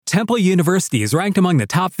Temple University is ranked among the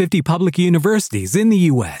top 50 public universities in the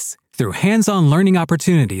U.S. Through hands-on learning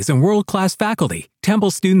opportunities and world-class faculty,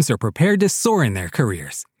 Temple students are prepared to soar in their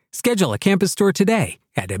careers. Schedule a campus tour today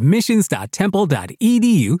at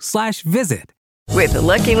admissions.temple.edu/visit. With the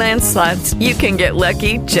Lucky Land Slots, you can get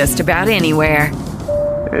lucky just about anywhere.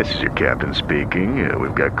 This is your captain speaking.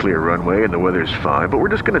 We've got clear runway and the weather's fine, but we're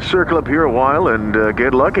just going to circle up here a while and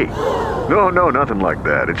get lucky. No, nothing like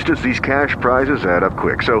that. It's just these cash prizes add up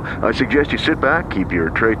quick. So I suggest you sit back, keep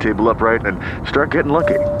your tray table upright, and start getting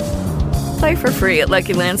lucky. Play for free at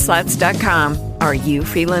LuckyLandSlots.com. Are you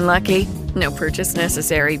feeling lucky? No purchase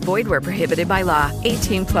necessary. Void where prohibited by law.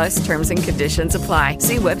 18+ terms and conditions apply.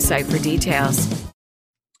 See website for details.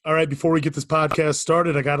 All right, before we get this podcast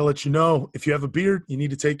started, I got to let you know, if you have a beard, you need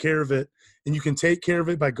to take care of it. And you can take care of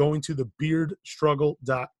it by going to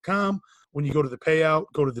thebeardstruggle.com. When you go to the payout,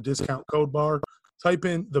 go to the discount code bar, type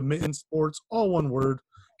in the Mitten Sports, all one word,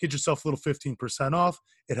 get yourself a little 15% off.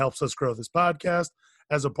 It helps us grow this podcast.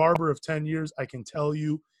 As a barber of 10 years, I can tell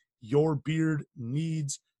you your beard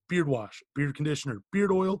needs beard wash, beard conditioner,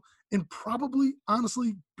 beard oil, and probably,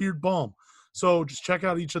 honestly, beard balm. So just check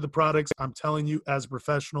out each of the products. I'm telling you, as a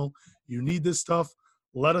professional, you need this stuff.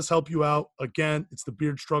 Let us help you out. Again, it's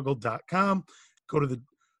thebeardstruggle.com.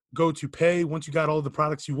 Go to pay. Once you got all the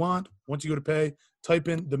products you want, once you go to pay, type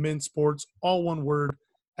in the Mint Sports, all one word,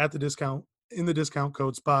 at the discount, in the discount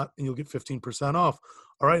code spot, and you'll get 15% off.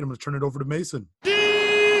 All right, I'm going to turn it over to Mason.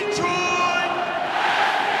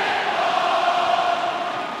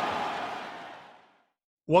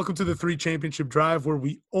 Welcome to the 3 Championship Drive, where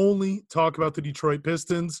we only talk about the Detroit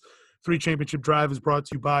Pistons. 3 Championship Drive is brought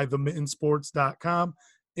to you by themittensports.com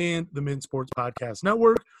and the Mitten Sports Podcast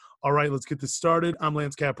Network. All right, let's get this started. I'm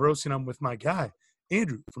Lance Caprosi, and I'm with my guy,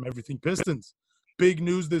 Andrew from Everything Pistons. Big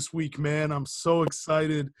news this week, man. I'm so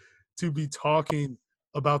excited to be talking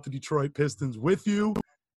about the Detroit Pistons with you.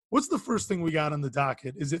 What's the first thing we got on the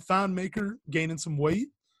docket? Is it Thon Maker gaining some weight?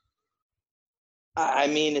 I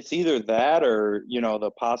mean, it's either that or,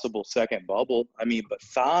 the possible second bubble. I mean, but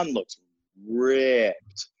Thon looks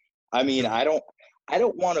ripped. I mean, I don't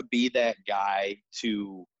want to be that guy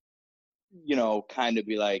to, kind of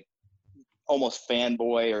be like almost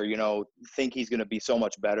fanboy or, think he's going to be so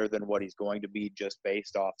much better than what he's going to be just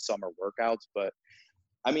based off summer workouts. But,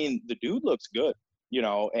 I mean, the dude looks good,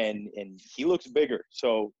 and he looks bigger.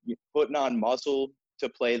 So putting on muscle to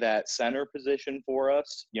play that center position for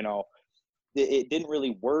us, it didn't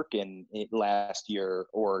really work in last year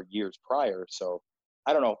or years prior. So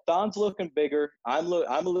I don't know. Thon's looking bigger. I'm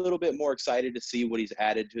a little bit more excited to see what he's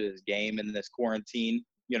added to his game in this quarantine,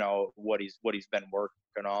 what he's been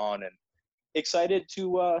working on, and excited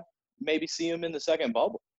to maybe see him in the second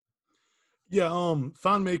bubble. Yeah,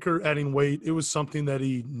 Thon Maker adding weight, it was something that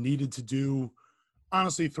he needed to do,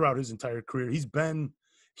 honestly, throughout his entire career. He's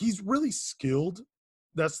really skilled.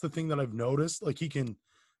 That's the thing that I've noticed. Like, he can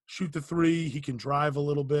shoot the three, he can drive a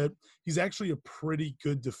little bit. He's actually a pretty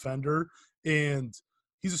good defender, and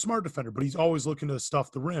he's a smart defender, but he's always looking to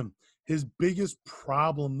stuff the rim. His biggest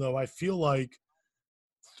problem, though, I feel like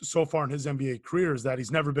so far in his NBA career, is that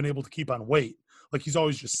he's never been able to keep on weight. Like, he's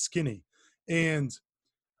always just skinny. And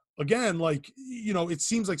again, it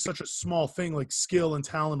seems like such a small thing, like skill and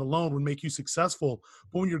talent alone would make you successful.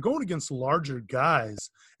 But when you're going against larger guys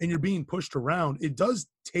and you're being pushed around, it does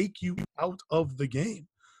take you out of the game.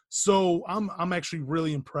 So I'm actually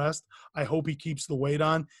really impressed. I hope he keeps the weight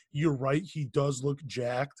on. You're right, he does look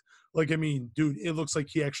jacked. Like, I mean, dude, it looks like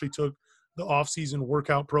he actually took the offseason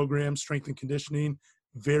workout program, strength and conditioning,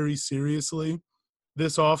 very seriously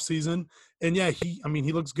this offseason. And yeah, he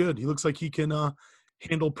looks good. He looks like he can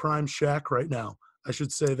handle prime Shaq right now. I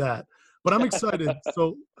should say that. But I'm excited.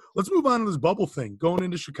 So let's move on to this bubble thing. Going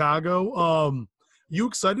into Chicago, you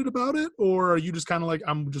excited about it? Or are you just kind of like,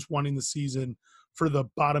 I'm just wanting the season for the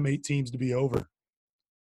bottom 8 teams to be over?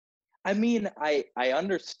 I mean, I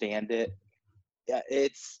understand it.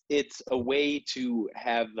 It's a way to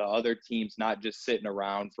have the other teams not just sitting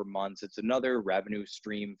around for months. It's another revenue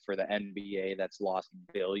stream for the NBA that's lost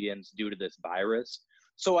billions due to this virus.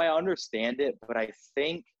 So I understand it, but I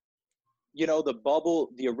think, the bubble,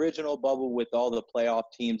 the original bubble with all the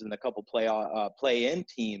playoff teams and the couple play-in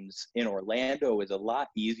teams in Orlando is a lot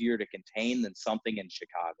easier to contain than something in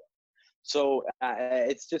Chicago. So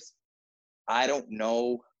it's just, I don't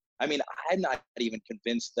know. I mean, I'm not even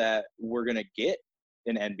convinced that we're going to get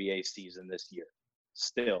an NBA season this year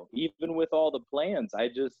still, even with all the plans.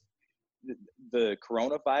 The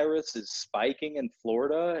coronavirus is spiking in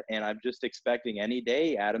Florida, and I'm just expecting any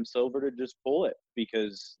day Adam Silver to just pull it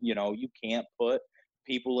because, you can't put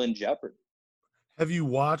people in jeopardy. Have you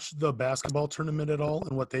watched the basketball tournament at all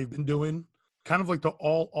and what they've been doing? Kind of like the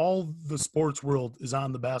all the sports world is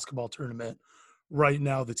on the basketball tournament right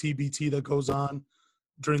now. The TBT that goes on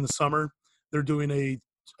during the summer, they're doing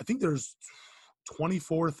I think there's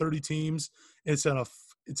 24, 30 teams. It's an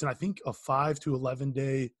I think a 5 to 11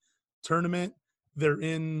 day tournament. They're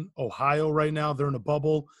in Ohio right now. They're in a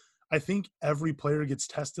bubble. I think every player gets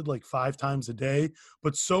tested like 5 times a day.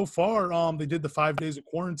 But so far, they did the 5 days of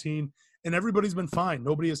quarantine, and everybody's been fine.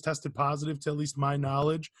 Nobody has tested positive, to at least my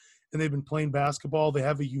knowledge, and they've been playing basketball. They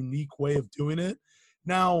have a unique way of doing it.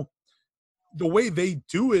 Now, the way they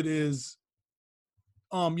do it is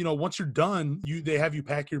once you're done, they have you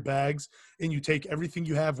pack your bags and you take everything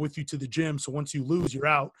you have with you to the gym. So once you lose, you're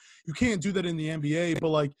out. You can't do that in the NBA, but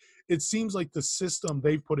like it seems like the system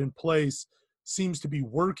they've put in place seems to be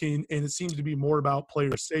working, and it seems to be more about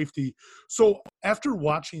player safety. So after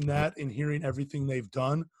watching that and hearing everything they've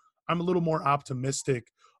done, I'm a little more optimistic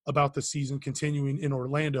about the season continuing in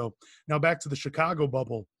Orlando. Now back to the Chicago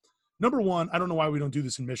bubble. Number one, I don't know why we don't do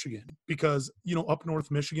this in Michigan because, up north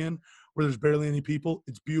Michigan where there's barely any people,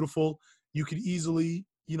 it's beautiful. You could easily,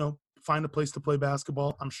 find a place to play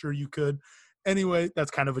basketball. I'm sure you could. Anyway,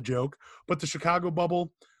 that's kind of a joke. But the Chicago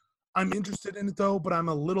bubble, I'm interested in it though, but I'm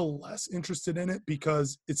a little less interested in it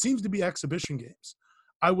because it seems to be exhibition games.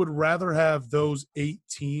 I would rather have those 8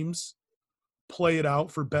 teams play it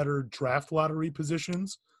out for better draft lottery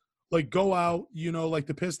positions. Like go out, like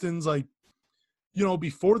the Pistons, like,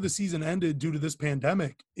 before the season ended due to this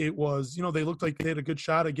pandemic, it was, they looked like they had a good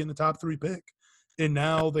shot at getting the top 3 pick. And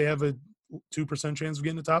now they have a 2% chance of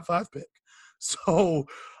getting the top 5 pick. So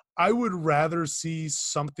I would rather see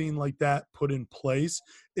something like that put in place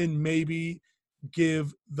and maybe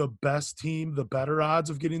give the best team the better odds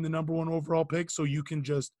of getting the number 1 overall pick. So you can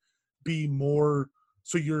just be more,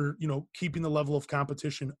 so you're, keeping the level of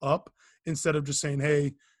competition up instead of just saying,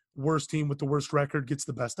 hey, worst team with the worst record gets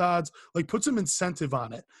the best odds. Like put some incentive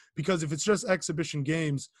on it, because if it's just exhibition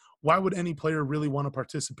games, why would any player really want to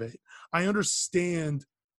participate? I understand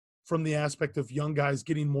from the aspect of young guys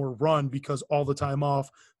getting more run because all the time off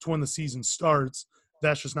to when the season starts,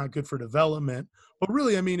 that's just not good for development. But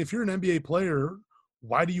really, I mean, if you're an NBA player,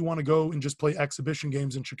 why do you want to go and just play exhibition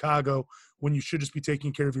games in Chicago when you should just be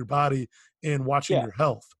taking care of your body and watching your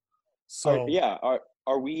health? So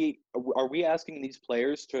Are we asking these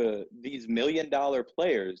players these $1 million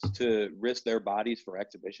players to risk their bodies for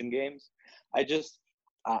exhibition games?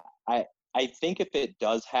 I think if it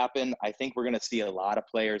does happen, I think we're going to see a lot of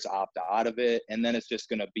players opt out of it, and then it's just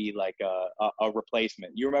going to be like a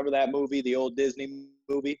replacement. You remember that movie, the old Disney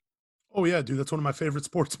movie? Oh yeah, dude, that's one of my favorite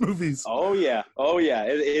sports movies. Oh yeah,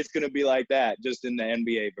 it's going to be like that, just in the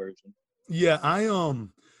NBA version. Yeah,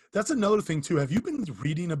 that's another thing too. Have you been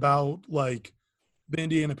reading about like the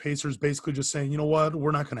Indiana Pacers basically just saying, you know what,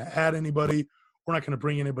 we're not going to add anybody. We're not going to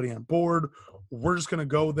bring anybody on board. We're just going to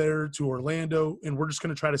go there to Orlando, and we're just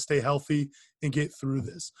going to try to stay healthy and get through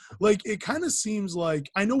this. Like, it kind of seems like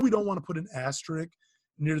 – I know we don't want to put an asterisk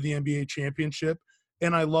near the NBA championship,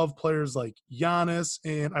 and I love players like Giannis,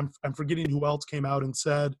 and I'm forgetting who else came out and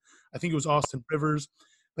said – I think it was Austin Rivers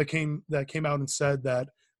that came out and said that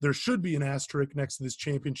there should be an asterisk next to this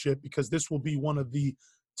championship because this will be one of the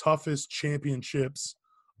toughest championships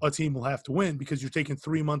a team will have to win because you're taking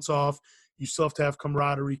 3 months off. You still have to have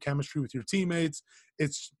camaraderie, chemistry with your teammates.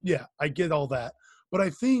 I get all that. But I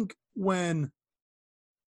think when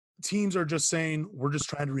teams are just saying, we're just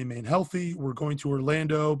trying to remain healthy, we're going to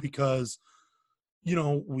Orlando because,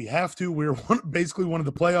 we have to. We're basically one of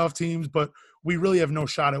the playoff teams, but we really have no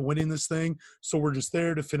shot at winning this thing. So we're just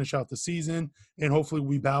there to finish out the season, and hopefully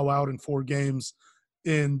we bow out in 4 games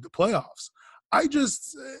in the playoffs. I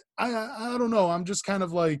don't know. I'm just kind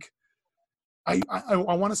of like, I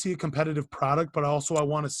want to see a competitive product, but also I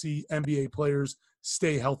want to see NBA players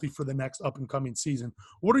stay healthy for the next up and coming season.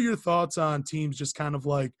 What are your thoughts on teams just kind of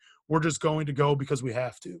like, we're just going to go because we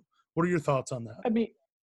have to? What are your thoughts on that?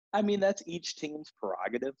 I mean that's each team's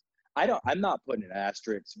prerogative. I'm not putting an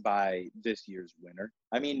asterisk by this year's winner.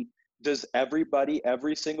 I mean, does every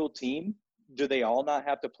single team, do they all not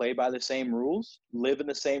have to play by the same rules, live in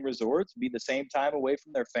the same resorts, be the same time away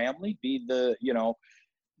from their family, be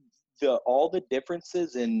all the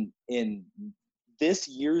differences in this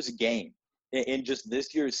year's game, in just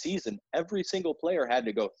this year's season? Every single player had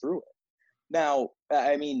to go through it. Now,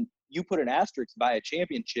 I mean, you put an asterisk by a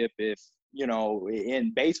championship if,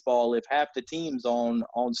 in baseball, if half the team's on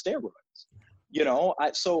steroids,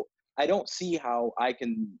 so I don't see how I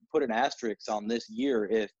can put an asterisk on this year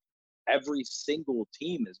if every single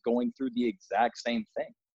team is going through the exact same thing.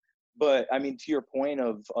 But I mean, to your point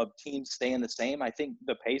of teams staying the same, I think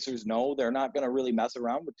the Pacers know they're not going to really mess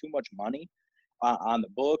around with too much money on the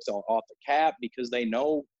books or off the cap, because they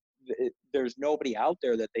know there's nobody out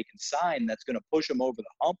there that they can sign that's going to push them over the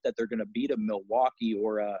hump, that they're going to beat a Milwaukee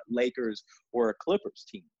or a Lakers or a Clippers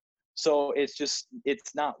team. So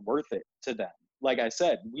it's not worth it to them. Like I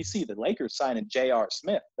said, we see the Lakers signing J.R.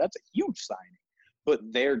 Smith. That's a huge signing, but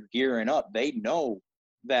they're gearing up. They know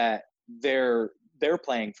that they're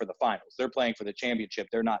playing for the finals. They're playing for the championship.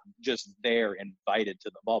 They're not just there invited to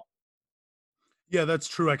the bubble. Yeah, that's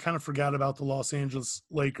true. I kind of forgot about the Los Angeles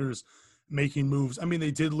Lakers making moves. I mean,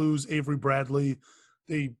 they did lose Avery Bradley.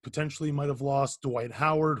 They potentially might have lost Dwight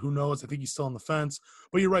Howard. Who knows? I think he's still on the fence.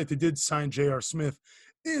 But you're right. They did sign J.R. Smith.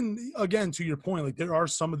 And again, to your point, like there are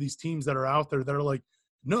some of these teams that are out there that are like,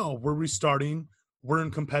 no, we're restarting. We're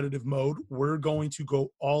in competitive mode. We're going to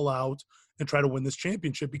go all out and try to win this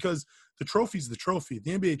championship, because the trophy is the trophy.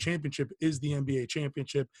 The NBA championship is the NBA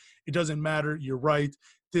championship. It doesn't matter. You're right.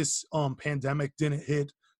 This pandemic didn't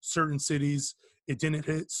hit certain cities. It didn't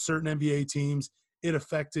hit certain NBA teams. It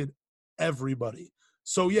affected everybody.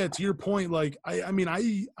 So yeah, to your point, like I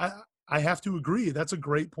have to agree. That's a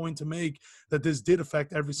great point to make, that this did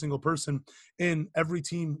affect every single person, and every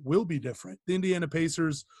team will be different. The Indiana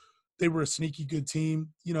Pacers, they were a sneaky good team.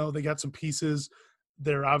 You know, they got some pieces.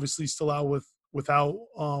 They're obviously still out without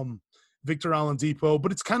Victor Oladipo,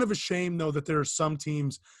 but it's kind of a shame though that there are some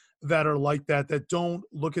teams that are like that don't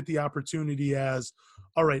look at the opportunity as,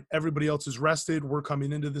 all right, everybody else is rested. We're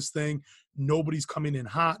coming into this thing. Nobody's coming in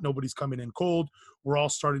hot. Nobody's coming in cold. We're all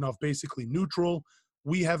starting off basically neutral.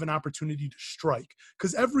 We have an opportunity to strike,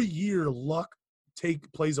 because every year luck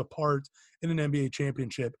plays a part in an NBA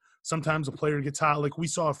championship. Sometimes a player gets hot. Like we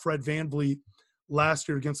saw Fred VanVleet last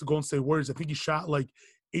year against the Golden State Warriors. I think he shot like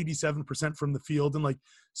 87% from the field and like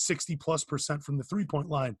 60+% from the three-point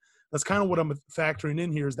line. That's kind of what I'm factoring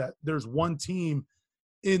in here, is that there's one team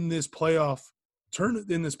in this playoffs.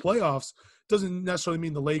 Doesn't necessarily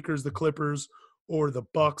mean the Lakers, the Clippers, or the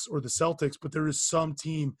Bucks or the Celtics, but there is some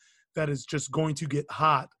team that is just going to get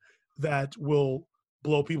hot, that will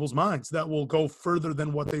blow people's minds, that will go further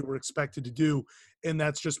than what they were expected to do. And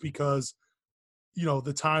that's just because, you know,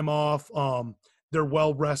 the time off, they're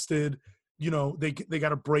well rested, you know, they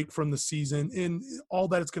got a break from the season, and all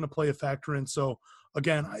that is going to play a factor in. So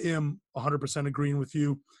again, I am 100% agreeing with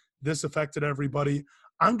you. This affected everybody.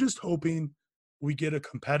 I'm just hoping we get a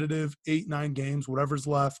competitive 8-9 games, whatever's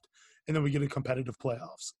left, and then we get a competitive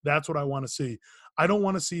playoffs. That's what I want to see. I don't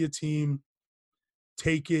want to see a team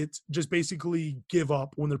take it, just basically give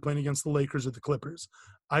up when they're playing against the Lakers or the Clippers.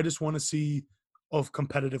 I just want to see a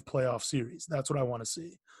competitive playoff series. That's what I want to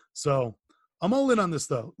see. So I'm all in on this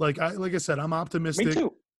though. Like I said, I'm optimistic. Me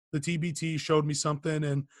too. The TBT showed me something,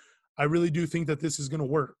 and I really do think that this is going to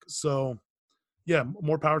work. So yeah,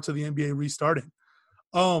 more power to the NBA restarting.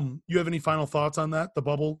 You have any final thoughts on that? The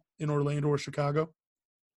bubble in Orlando or Chicago?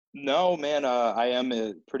 No, man. I am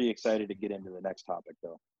pretty excited to get into the next topic,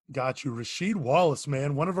 though. Got you. Rasheed Wallace,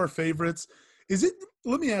 man, one of our favorites.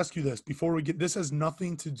 Let me ask you this before we get – this has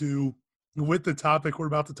nothing to do with the topic we're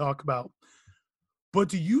about to talk about. But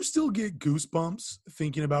do you still get goosebumps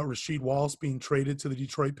thinking about Rasheed Wallace being traded to the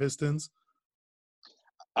Detroit Pistons?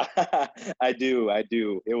 I do.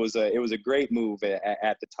 It was a great move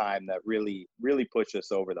at the time that really pushed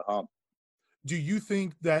us over the hump. Do you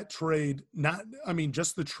think that trade,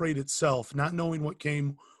 just the trade itself, not knowing what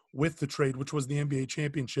came with the trade, which was the NBA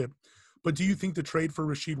championship, but do you think the trade for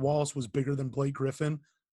Rasheed Wallace was bigger than Blake Griffin?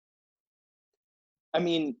 I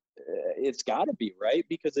mean, it's got to be, right?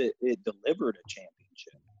 Because it delivered a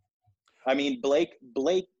championship. I mean,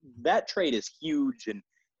 Blake, that trade is huge, and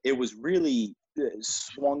it was really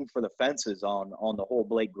swung for the fences on the whole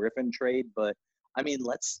Blake Griffin trade. But I mean,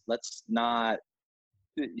 let's not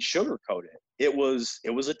sugarcoat it. It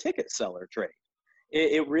was a ticket seller trade.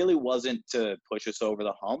 It really wasn't to push us over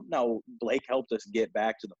the hump. Now, Blake helped us get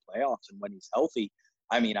back to the playoffs, and when he's healthy,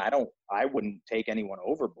 I mean, I wouldn't take anyone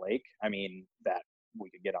over Blake. I mean, that we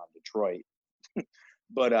could get on Detroit.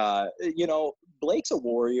 But, Blake's a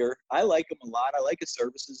warrior. I like him a lot. I like his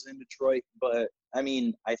services in Detroit. But, I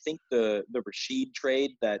mean, I think the Rasheed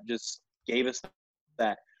trade that just gave us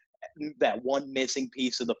that one missing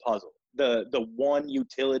piece of the puzzle, the one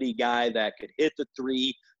utility guy that could hit the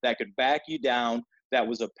three, that could back you down, that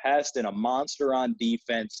was a pest and a monster on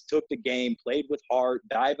defense, took the game, played with heart,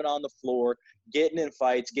 diving on the floor, getting in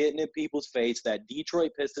fights, getting in people's face, that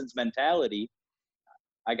Detroit Pistons mentality.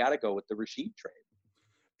 I got to go with the Rasheed trade.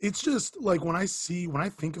 It's just like when I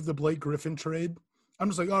think of the Blake Griffin trade, I'm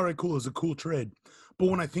just like, all right, cool. It's a cool trade. But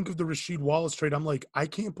when I think of the Rasheed Wallace trade, I'm like, I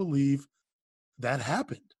can't believe that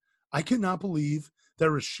happened. I cannot believe that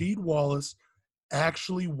Rasheed Wallace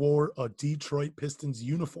actually wore a Detroit Pistons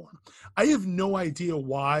uniform. I have no idea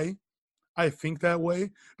why I think that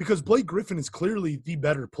way, because Blake Griffin is clearly the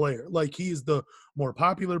better player. Like, he is the more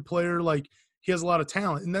popular player. Like, he has a lot of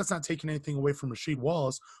talent, and that's not taking anything away from Rasheed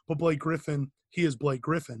Wallace. But Blake Griffin, he is Blake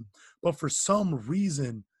Griffin. But for some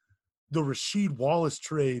reason, the Rasheed Wallace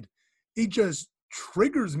trade, it just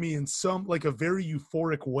triggers me in some, like, a very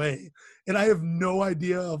euphoric way. And I have no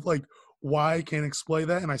idea of, like, why I can't explain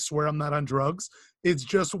that. And I swear I'm not on drugs. It's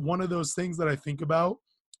just one of those things that I think about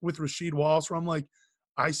with Rasheed Wallace where I'm like,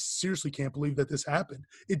 I seriously can't believe that this happened.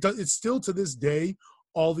 It's still to this day,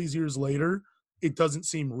 all these years later, it doesn't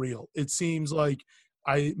seem real. It seems like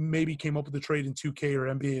I maybe came up with the trade in 2K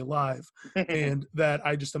or NBA Live, and that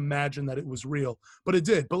I just imagined that it was real, but it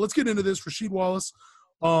did. But let's get into this. Rasheed Wallace,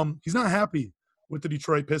 he's not happy with the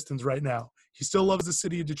Detroit Pistons right now. He still loves the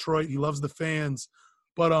city of Detroit. He loves the fans,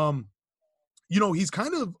 but he's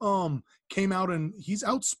kind of came out and he's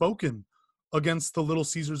outspoken against the Little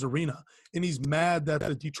Caesars Arena, and he's mad that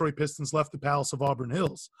the Detroit Pistons left the Palace of Auburn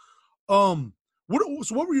Hills.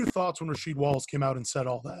 What were your thoughts when Rasheed Wallace came out and said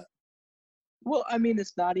all that? Well, I mean,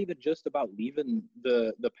 it's not even just about leaving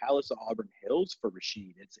the Palace of Auburn Hills for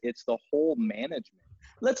Rasheed. It's the whole management.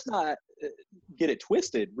 Let's not get it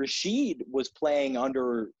twisted. Rasheed was playing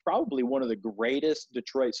under probably one of the greatest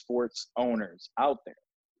Detroit sports owners out there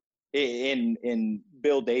in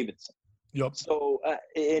Bill Davidson. Yep. So,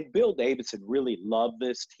 and Bill Davidson really loved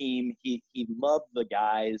this team. He loved the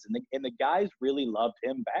guys, and the guys really loved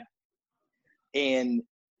him back. And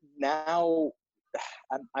now,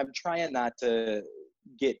 I'm trying not to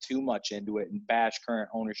get too much into it and bash current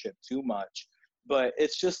ownership too much, but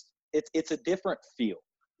it's a different feel.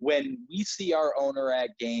 When we see our owner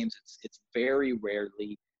at games, it's very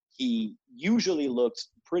rarely. He usually looks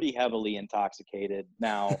pretty heavily intoxicated.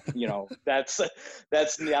 Now, that's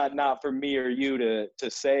not for me or you to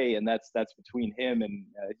say, and that's between him and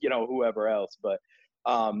whoever else. But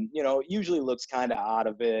usually looks kind of out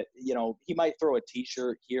of it. He might throw a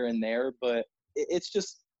T-shirt here and there, but it's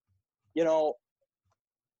just,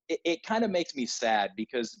 it kind of makes me sad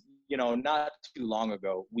because not too long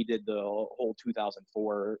ago we did the whole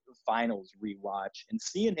 2004 finals rewatch, and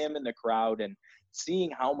seeing him in the crowd and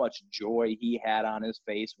seeing how much joy he had on his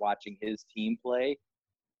face watching his team play,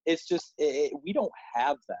 it's just we don't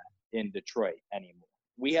have that in Detroit anymore.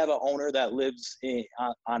 We have an owner that lives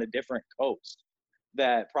on a different coast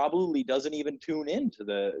that probably doesn't even tune into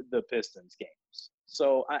the Pistons games.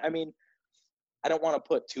 So I mean, I don't want to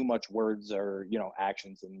put too much words or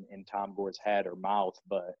actions in Tom Gore's head or mouth,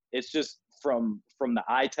 but it's just from the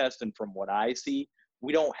eye test and from what I see,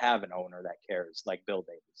 we don't have an owner that cares like Bill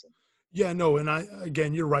Davidson. Yeah, no,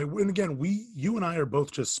 and you're right. And again, you and I are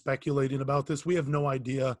both just speculating about this. We have no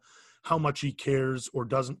idea how much he cares or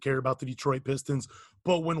doesn't care about the Detroit Pistons.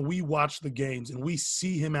 But when we watch the games and we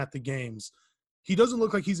see him at the games, he doesn't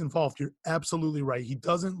look like he's involved. You're absolutely right. He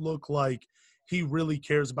doesn't look like he really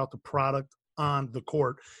cares about the product on the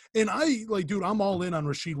court. And I'm all in on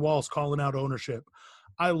Rasheed Wallace calling out ownership.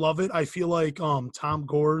 I love it. I feel like Tom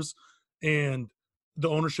Gores and the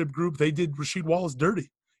ownership group, they did Rasheed Wallace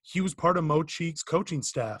dirty. He was part of Mo Cheek's coaching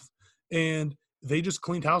staff, and they just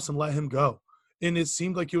cleaned house and let him go. And it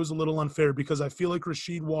seemed like it was a little unfair because I feel like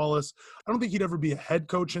Rasheed Wallace, I don't think he'd ever be a head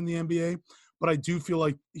coach in the NBA, but I do feel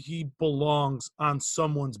like he belongs on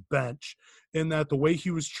someone's bench, and that the way he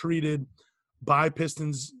was treated by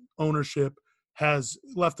Pistons ownership has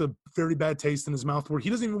left a very bad taste in his mouth where he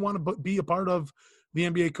doesn't even want to be a part of the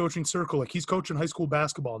NBA coaching circle. Like, he's coaching high school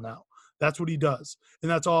basketball now. That's what he does.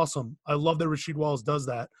 And that's awesome. I love that Rasheed Wallace does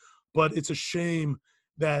that. But it's a shame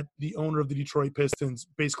that the owner of the Detroit Pistons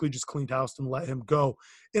basically just cleaned house and let him go.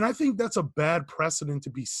 And I think that's a bad precedent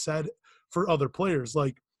to be set for other players.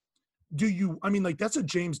 Like, that's a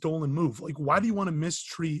James Dolan move. Like, why do you want to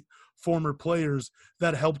mistreat former players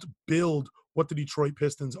that helped build what the Detroit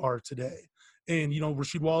Pistons are today? And,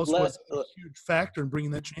 Rasheed Wallace was a huge factor in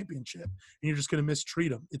bringing that championship, and you're just going to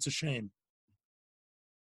mistreat him. It's a shame.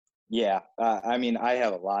 Yeah, I mean, I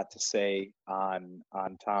have a lot to say on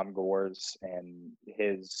Tom Gores and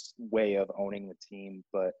his way of owning the team,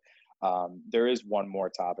 but there is one more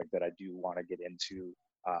topic that I do want to get into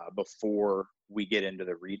before we get into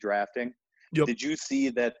the redrafting. Yep. Did you see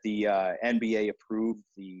that the NBA approved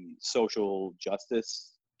the social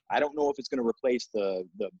justice? I don't know if it's going to replace the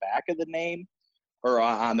back of the name or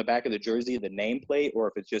on the back of the jersey, the nameplate, or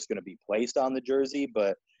if it's just going to be placed on the jersey,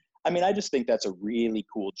 but I mean, I just think that's a really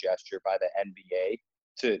cool gesture by the NBA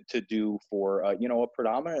to do for, a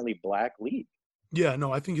predominantly black league. Yeah,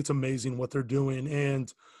 no, I think it's amazing what they're doing.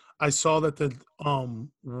 And I saw that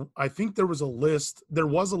I think there was a list. There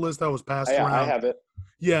was a list that was passed around. I have it.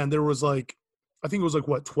 Yeah, and there was like, I think it was like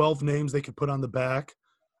what, 12 names they could put on the back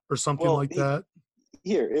or something like that.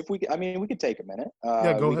 Here, we could take a minute.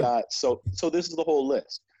 Yeah, go ahead. So this is the whole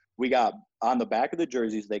list. We got on the back of the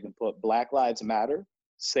jerseys, they can put Black Lives Matter,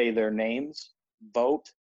 say their names, vote,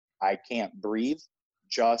 I can't breathe,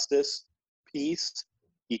 justice, peace,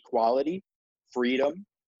 equality, freedom,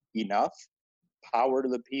 enough, power to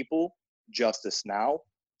the people, justice now,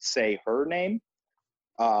 say her name.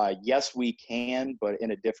 Yes, we can, but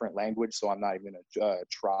in a different language, so I'm not even going to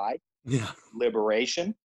try. Yeah.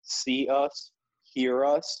 Liberation, see us, hear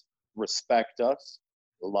us, respect us,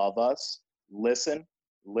 love us, listen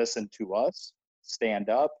to us, stand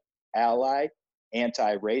up, ally,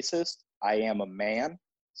 anti-racist, I am a man,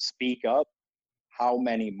 speak up, how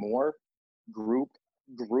many more, group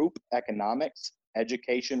economics,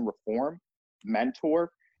 education reform,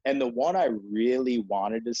 mentor. And the one I really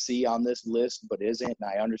wanted to see on this list, but isn't, and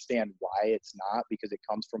I understand why it's not because it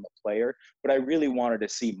comes from a player, but I really wanted to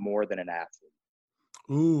see more than an athlete.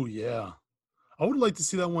 Ooh, yeah. I would like to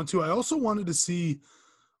see that one too. I also wanted to see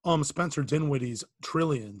Spencer Dinwiddie's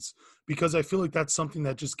Trillions, because I feel like that's something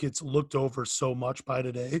that just gets looked over so much by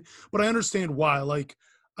today. But I understand why. Like,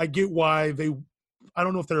 I get why I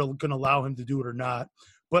don't know if they're going to allow him to do it or not.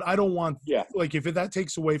 But I don't want, like, if that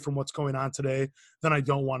takes away from what's going on today, then I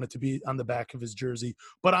don't want it to be on the back of his jersey.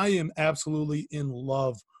 But I am absolutely in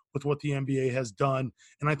love with what the NBA has done.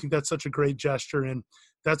 And I think that's such a great gesture. And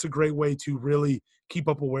that's a great way to really keep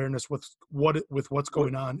up awareness with what's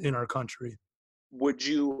going on in our country. Would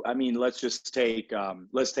you, I mean, let's take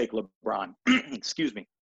LeBron. Excuse me.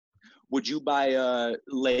 Would you buy a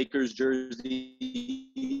Lakers jersey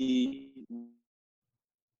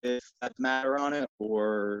if that matter on it,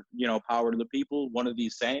 or, power to the people, one of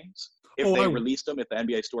these sayings, if they released them, if the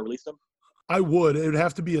NBA store released them? I would. It would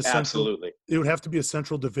have to be a Absolutely. It would have to be a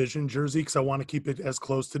Central Division jersey because I want to keep it as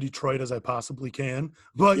close to Detroit as I possibly can.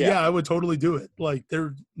 But yeah, I would totally do it. Like,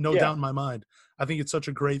 there's no doubt in my mind. I think it's such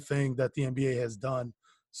a great thing that the NBA has done.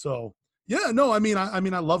 So yeah, no, I mean, I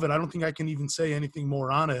love it. I don't think I can even say anything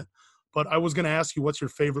more on it. But I was going to ask you what's your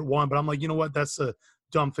favorite one, but I'm like, you know what? That's a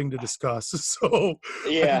dumb thing to discuss. So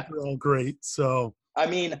yeah, I think they're all great. So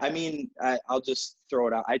I'll just throw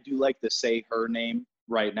it out. I do like to say her name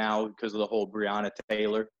right now because of the whole Breonna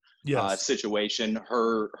Taylor situation.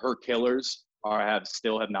 Her killers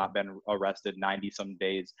still have not been arrested 90 some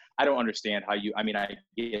days. I don't understand how I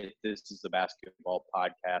get this is the basketball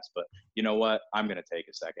podcast, but you know what? I'm going to take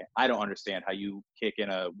a second. I don't understand how you kick in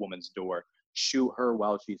a woman's door, shoot her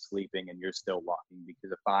while she's sleeping, and you're still walking.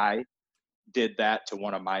 Because if I did that to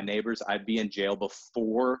one of my neighbors, I'd be in jail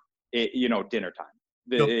before dinner time.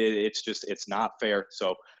 Yep. It's not fair.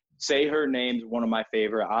 So say her name's one of my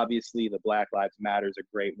favorite. Obviously, the Black Lives Matter is a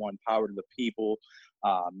great one. Power to the people,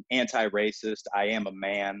 anti-racist, I am a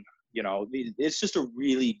man. It's just a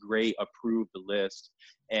really great approved list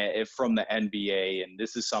from the NBA. And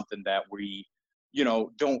this is something that we,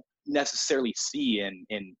 don't necessarily see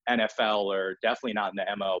in NFL, or definitely not in the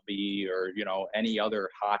MLB, or, any other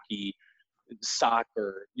hockey,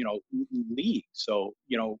 soccer, league. So,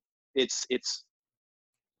 it's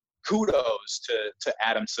kudos to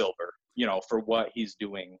Adam Silver, for what he's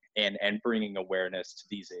doing and bringing awareness to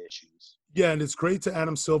these issues. Yeah, and it's great to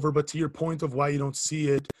Adam Silver, but to your point of why you don't see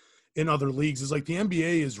it in other leagues is like the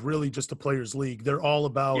NBA is really just a players' league. They're all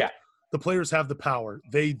about the players have the power.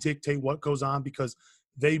 They dictate what goes on because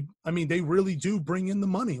they really do bring in the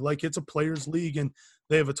money. Like, it's a players' league and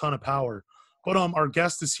they have a ton of power. But our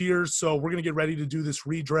guest is here, so we're going to get ready to do this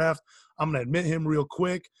redraft. I'm going to admit him real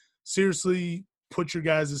quick. Seriously, put your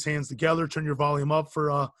guys' hands together. Turn your volume up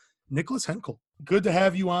for Nicholas Henkel. Good to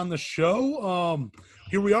have you on the show.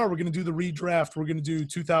 Here we are. We're going to do the redraft. We're going to do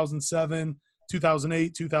 2007,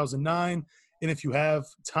 2008, 2009. And if you have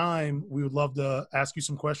time, we would love to ask you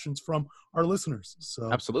some questions from our listeners.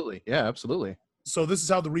 So absolutely. Yeah, absolutely. So this is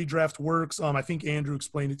how the redraft works. I think Andrew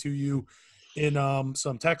explained it to you in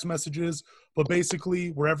some text messages. But basically,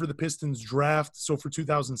 wherever the Pistons draft, so for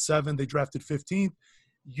 2007, they drafted 15th.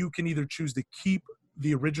 You can either choose to keep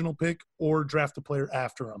the original pick or draft a player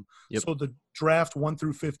after them. Yep. So the draft 1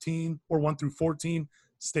 through 15 or 1 through 14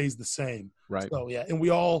 stays the same. Right. So, yeah, and we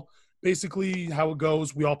all basically how it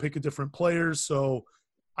goes, we all pick a different player. So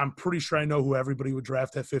I'm pretty sure I know who everybody would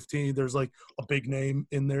draft at 15. There's like a big name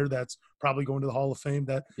in there that's probably going to the Hall of Fame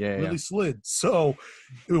that really slid. So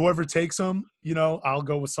whoever takes them, I'll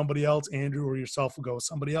go with somebody else. Andrew or yourself will go with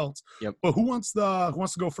somebody else. Yep. But who wants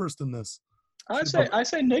to go first in this? I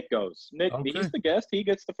say Nick goes. Nick, okay. He's the guest. He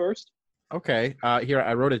gets the first. Okay. Here,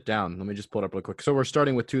 I wrote it down. Let me just pull it up real quick. So we're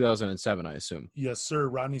starting with 2007, I assume. Yes, sir.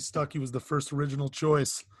 Rodney Stuckey was the first original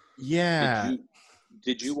choice. Yeah.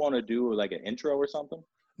 Did you want to do like an intro or something?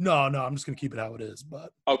 No, I'm just gonna keep it how it is.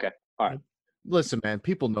 But okay, all right. Listen, man,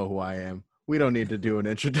 people know who I am. We don't need to do an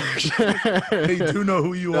introduction. They do know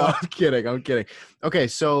who you are. I'm kidding. Okay,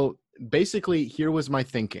 so basically, here was my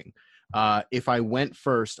thinking. If I went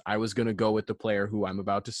first, I was going to go with the player who I'm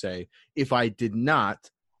about to say. If I did not,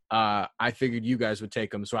 I figured you guys would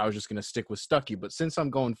take him, so I was just going to stick with Stuckey. But since I'm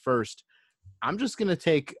going first, I'm just going to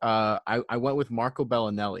take I went with Marco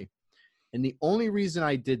Bellinelli. And the only reason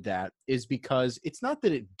I did that is because it's not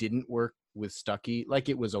that it didn't work with Stuckey. Like,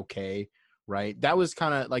 it was okay, right? That was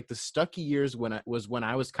kind of like the Stuckey years when I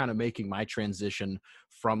was kind of making my transition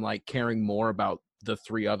from like caring more about the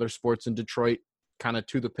three other sports in Detroit kind of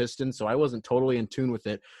to the Pistons. So I wasn't totally in tune with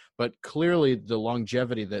it, but clearly the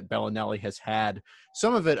longevity that Bellinelli has had,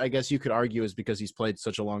 some of it, I guess you could argue, is because he's played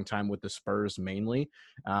such a long time with the Spurs mainly.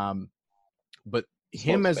 But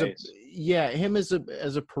him as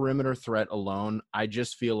a perimeter threat alone, I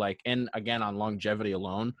just feel like, and again on longevity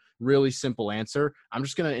alone, really simple answer. I'm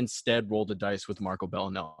just going to instead roll the dice with Marco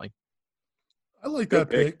Bellinelli. I like that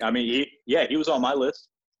pick. I mean, he was on my list.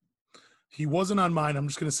 He wasn't on mine. I'm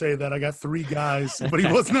just gonna say that I got three guys, but he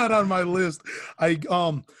was not on my list.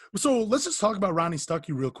 So let's just talk about Ronnie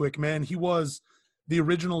Stuckey real quick, man. He was the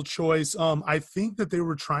original choice. I think that they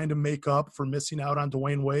were trying to make up for missing out on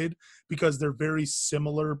Dwayne Wade because they're very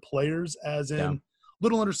similar players, as in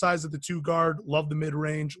little undersized at the 2 guard, love the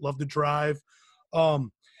mid-range, love the drive.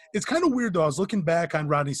 It's kind of weird, though. I was looking back on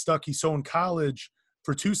Rodney Stuckey. So in college,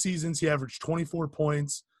 for 2 seasons, he averaged 24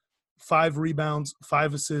 points, 5 rebounds,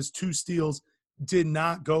 5 assists, 2 steals, did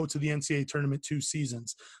not go to the NCAA tournament 2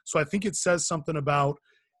 seasons. So I think it says something about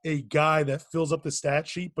a guy that fills up the stat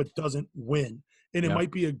sheet but doesn't win. And it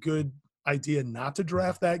might be a good idea not to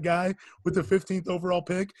draft that guy with the 15th overall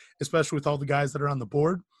pick, especially with all the guys that are on the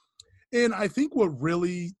board. And I think what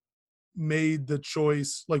really made the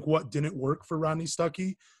choice, like what didn't work for Rodney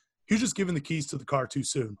Stuckey, he was just given the keys to the car too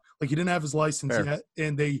soon. Like, he didn't have his license yet.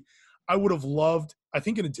 And I would have loved, I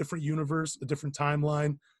think in a different universe, a different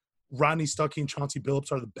timeline, Rodney Stuckey and Chauncey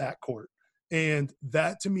Billups are the backcourt. And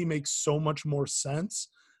that to me makes so much more sense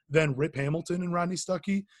than Rip Hamilton and Rodney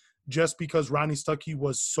Stuckey, just because Rodney Stuckey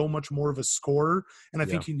was so much more of a scorer. And I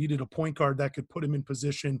think he needed a point guard that could put him in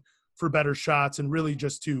position for better shots and really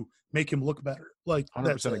just to make him look better. Like,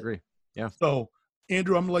 100% agree. Yeah. So,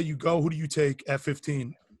 Andrew, I'm going to let you go. Who do you take at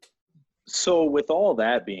 15? So with all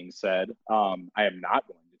that being said, I am not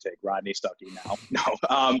going to take Rodney Stuckey now.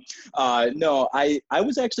 No, I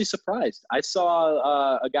was actually surprised. I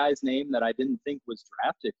saw a guy's name that I didn't think was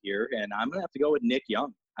drafted here, and I'm going to have to go with Nick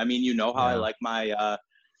Young. I mean, you know how I like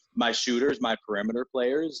my shooters, my perimeter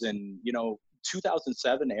players, and,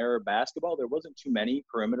 2007 era basketball, there wasn't too many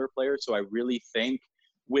perimeter players. So I really think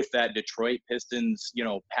with that Detroit Pistons,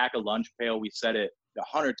 pack a lunch pail, we said it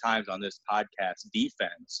 100 times on this podcast,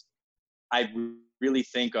 defense, I really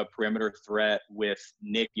think a perimeter threat with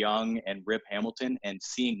Nick Young and Rip Hamilton, and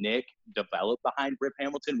seeing Nick develop behind Rip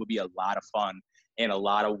Hamilton would be a lot of fun and a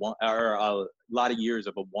lot of years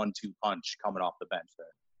of a 1-2 punch coming off the bench there.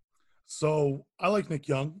 So I like Nick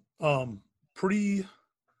Young. Pretty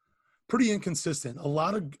inconsistent.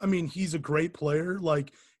 He's a great player.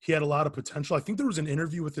 Like, he had a lot of potential. I think there was an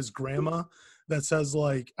interview with his grandma that says,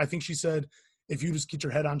 like, I think she said, if you just get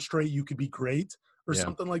your head on straight, you could be great or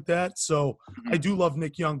something like that. So I do love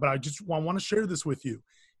Nick Young, but I want to share this with you.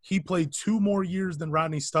 He played 2 more years than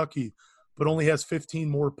Rodney Stuckey, but only has 15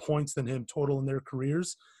 more points than him total in their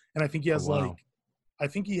careers. And I think he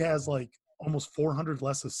has almost 400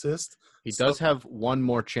 less assists. He does have 1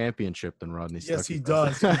 more championship than Rodney Stuckey. Yes, he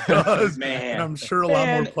does. He does. Man. And I'm sure a lot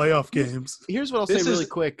more playoff games. Here's what I'll say really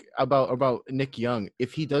quick about Nick Young.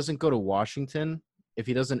 If he doesn't go to Washington, if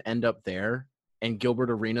he doesn't end up there, and Gilbert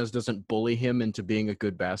Arenas doesn't bully him into being a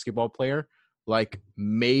good basketball player, like,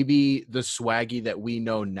 maybe the swaggy that we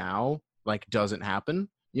know now, like, doesn't happen.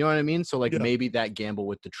 You know what I mean? So, like, maybe that gamble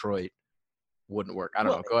with Detroit wouldn't work. I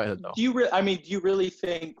don't know. Go ahead, though. Do you really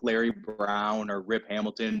think Larry Brown or Rip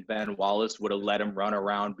Hamilton, Ben Wallace would have let him run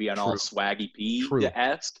around being all swaggy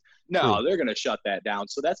P-esque? No, they're going to shut that down.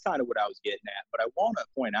 So that's kind of what I was getting at. But I want to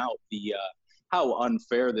point out how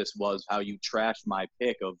unfair this was, how you trashed my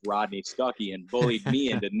pick of Rodney Stuckey and bullied me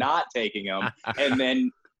into not taking him. And then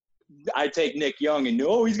I take Nick Young and,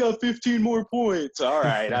 he's got 15 more points. All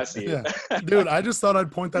right, I see it. Dude, I just thought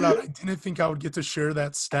I'd point that out. I didn't think I would get to share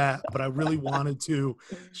that stat, but I really wanted to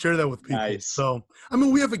share that with people. Nice. So,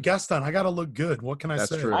 we have a guest on. I got to look good. What can I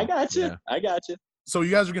say? True. I got you. Yeah. I got you. So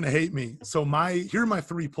you guys are going to hate me. So here are my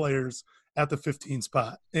 3 players, at the 15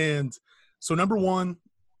 spot. And so number one,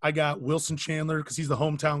 I got Wilson Chandler because he's the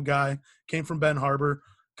hometown guy, came from Ben Harbor,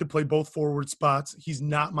 could play both forward spots. He's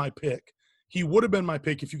not my pick. He would have been my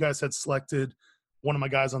pick if you guys had selected one of my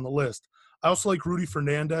guys on the list. I also like Rudy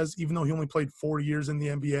Fernandez, even though he only played 4 years in the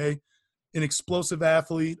NBA. An explosive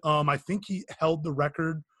athlete. I think he held the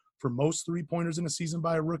record for most three-pointers in a season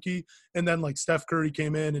by a rookie. And then, like, Steph Curry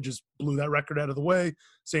came in and just blew that record out of the way.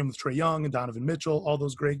 Same with Trae Young and Donovan Mitchell, all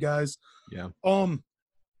those great guys. Yeah.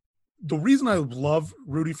 The reason I love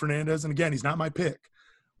Rudy Fernandez, and again, he's not my pick,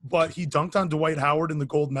 but he dunked on Dwight Howard in the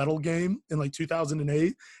gold medal game in like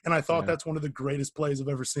 2008, and I thought that's one of the greatest plays I've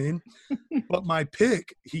ever seen. But my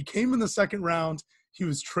pick, he came in the second round. He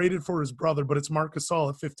was traded for his brother, but it's Marc Gasol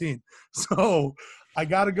at 15. So I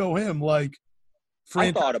got to go him. Like,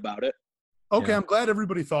 I thought about it. Okay, Yeah. I'm glad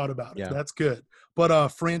everybody thought about it. Yeah. That's good. But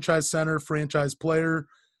franchise center, franchise player,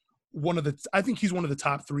 I think he's one of the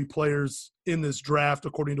top 3 players in this draft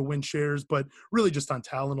according to win shares, but really just on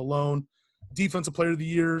talent alone. Defensive player of the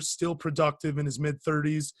year, still productive in his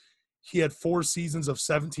mid-30s. He had 4 seasons of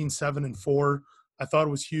 17, 7, and 4. I thought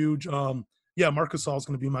it was huge. Marc Gasol is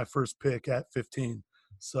going to be my first pick at 15.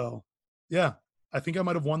 So, yeah, I think I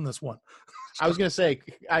might have won this one. I was gonna say,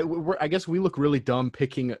 I guess we look really dumb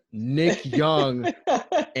picking Nick Young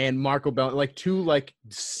and Marco Bell, like 2 like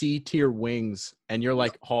C-tier wings, and you're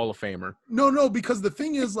like Hall of Famer. No, because the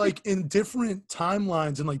thing is, like, in different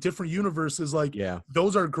timelines and like different universes, like,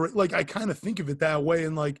 those are great. Like, I kind of think of it that way,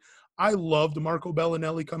 and like, I loved Marco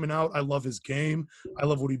Bellinelli coming out. I love his game. I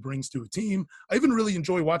love what he brings to a team. I even really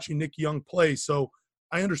enjoy watching Nick Young play. So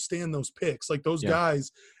I understand those picks. Like, those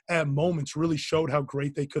guys at moments really showed how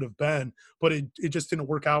great they could have been, but it just didn't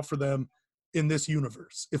work out for them in this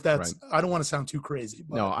universe. If that's, I don't want to sound too crazy.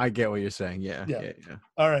 But, no, I get what you're saying. Yeah.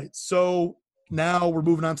 All right. So now we're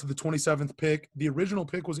moving on to the 27th pick. The original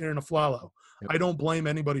pick was Aaron Aflalo. I don't blame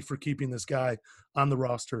anybody for keeping this guy on the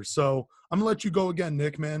roster. So I'm going to let you go again,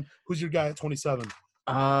 Nick, man. Who's your guy at 27?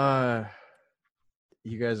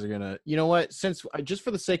 You guys are going to – you know what? Since – just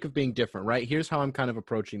for the sake of being different, right? Here's how I'm kind of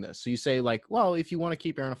approaching this. So you say, like, well, if you want to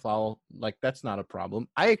keep Aaron Aflalo, like, that's not a problem.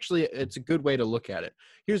 It's a good way to look at it.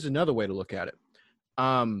 Here's another way to look at it.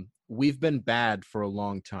 We've been bad for a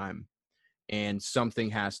long time, and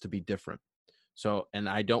something has to be different. So, and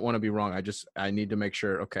I don't want to be wrong. I need to make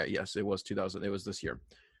sure. Okay, yes, it was 2000. It was this year.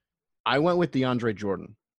 I went with DeAndre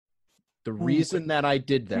Jordan. The reason that I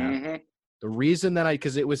did that,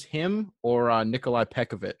 because it was him or Nikolai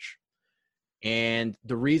Pekovic. And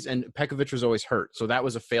the reason, Pekovic was always hurt. So that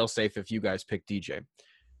was a fail-safe if you guys picked DJ.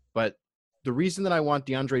 But the reason that I want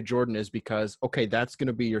DeAndre Jordan is because, okay, that's going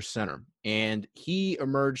to be your center. And he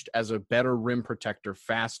emerged as a better rim protector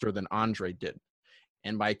faster than Andre did.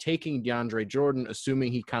 And by taking DeAndre Jordan,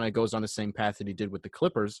 assuming he kind of goes on the same path that he did with the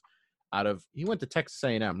Clippers, he went to Texas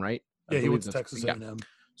A&M, right? Yeah, he went to Texas A&M. Yeah.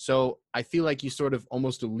 So I feel like you sort of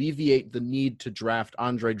almost alleviate the need to draft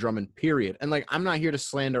Andre Drummond, period. And, like, I'm not here to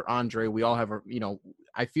slander Andre. We all have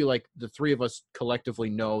I feel like the 3 of us collectively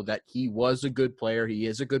know that he was a good player. He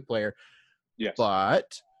is a good player. Yes.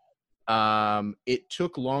 But it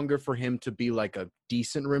took longer for him to be like a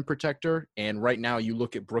decent rim protector. And right now you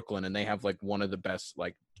look at Brooklyn and they have like one of the best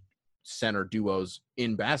like center duos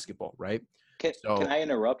in basketball, right? Can I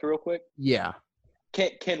interrupt real quick? Yeah.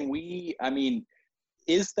 Can we,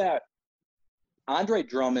 is that Andre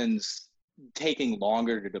Drummond's taking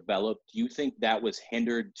longer to develop? Do you think that was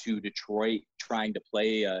hindered to Detroit trying to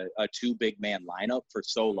play a 2 big man lineup for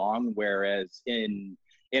so long? Whereas in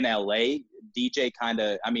LA, DJ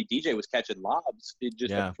DJ was catching lobs,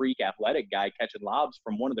 just a freak athletic guy catching lobs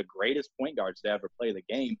from one of the greatest point guards to ever play the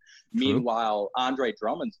game. True. Meanwhile, Andre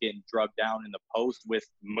Drummond's getting drugged down in the post with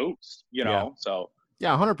Moose, so.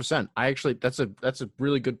 Yeah, 100%. That's a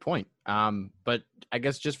really good point. But I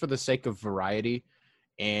guess just for the sake of variety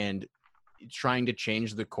and trying to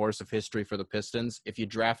change the course of history for the Pistons, if you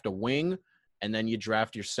draft a wing and then you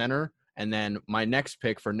draft your center, and then my next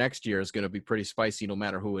pick for next year is going to be pretty spicy no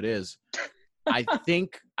matter who it is, I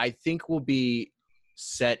think we'll be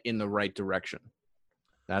set in the right direction.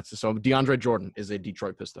 So DeAndre Jordan is a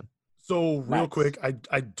Detroit Piston. So real quick,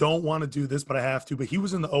 I don't want to do this, but I have to. But he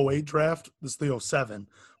was in the 08 draft. This is the 07.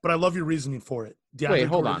 But I love your reasoning for it. Wait,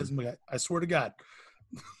 hold on. I swear to God.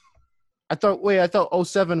 I thought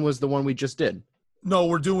 07 was the one we just did. No,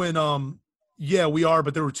 we're doing yeah, we are,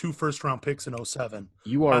 but there were 2 first-round picks in 07.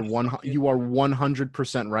 You are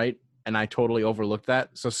 100% right, and I totally overlooked that.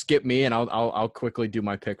 So skip me, and I'll quickly do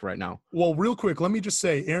my pick right now. Well, real quick, let me just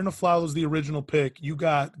say, Aaron Aflalo is the original pick. You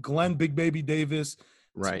got Glenn Big Baby Davis,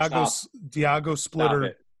 right? Diago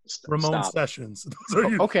Splitter, Ramon Stop. Sessions. Those are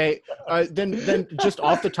your- Okay, then just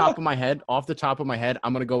off the top of my head,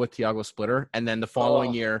 I'm gonna go with Tiago Splitter, and then the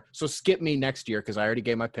following year. So skip me next year because I already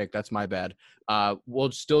gave my pick. That's my bad.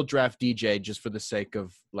 We'll still draft DJ just for the sake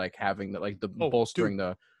of like having bolstering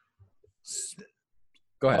the.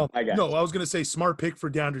 Go ahead. I got no, you. I was gonna say smart pick for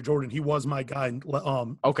DeAndre Jordan. He was my guy.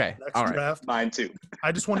 Okay, Next all right. draft. Mine too.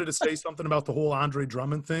 I just wanted to say something about the whole Andre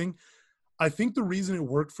Drummond thing. I think the reason it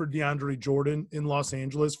worked for DeAndre Jordan in Los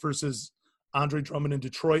Angeles versus Andre Drummond in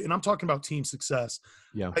Detroit, and I'm talking about team success.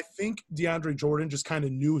 Yeah. I think DeAndre Jordan just kind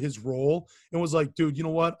of knew his role and was like, dude, you know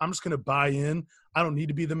what? I'm just going to buy in. I don't need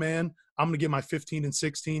to be the man. I'm going to get my 15 and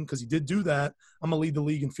 16 because he did do that. I'm going to lead the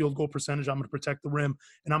league in field goal percentage. I'm going to protect the rim,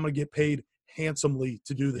 and I'm going to get paid handsomely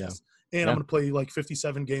to do this. And I'm going to play like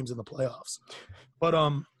 57 games in the playoffs. But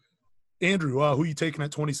Andrew, who you taking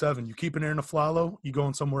at 27? You keeping Aaron Aflalo? You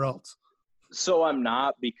going somewhere else? So I'm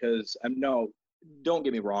not because don't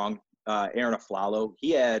get me wrong. Aaron Aflalo,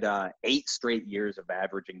 he had 8 straight years of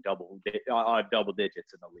averaging double digits in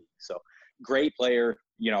the league. So great player.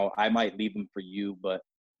 I might leave him for you, but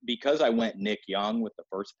because I went Nick Young with the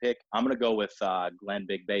first pick, I'm going to go with Glenn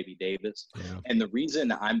Big Baby Davis. Yeah. And the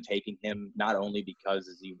reason I'm taking him, not only because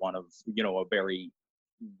is he one of, a very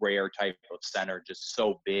rare type of center, just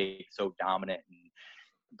so big, so dominant,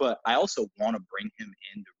 but I also want to bring him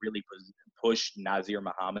in to really push Nazir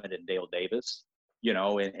Muhammad and Dale Davis,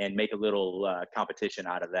 and make a little competition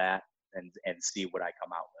out of that and see what I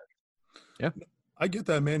come out with. Yeah. I get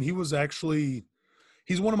that, man.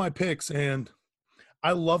 He's one of my picks, and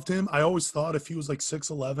I loved him. I always thought if he was like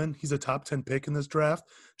 6'11", he's a top 10 pick in this draft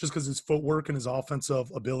just because his footwork and his offensive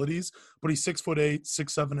abilities. But he's 6'8",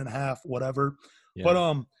 6'7.5", whatever. Yeah.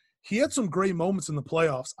 But he had some great moments in the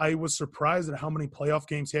playoffs. I was surprised at how many playoff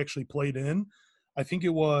games he actually played in. I think it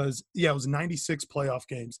was 96 playoff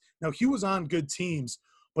games. Now, he was on good teams,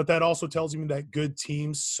 but that also tells me that good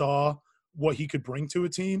teams saw what he could bring to a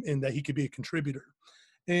team and that he could be a contributor.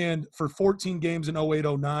 And for 14 games in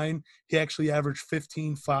 08-09, he actually averaged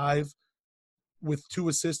 15-5 with 2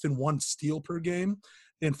 assists and 1 steal per game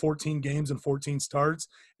in 14 games and 14 starts.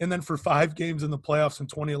 And then for 5 games in the playoffs in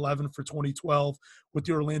 2011 for 2012 with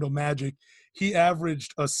the Orlando Magic, he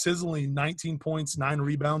averaged a sizzling 19 points, 9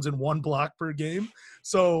 rebounds, and 1 block per game.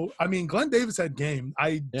 So, I mean, Glenn Davis had game.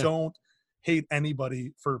 I don't hate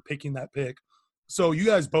anybody for picking that pick. So you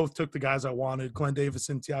guys both took the guys I wanted, Glenn Davis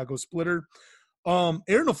and Tiago Splitter. Aaron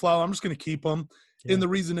Aflalo, I'm just going to keep him. Yeah. And the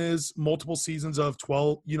reason is multiple seasons of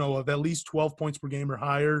 12, of at least 12 points per game or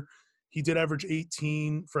higher. He did average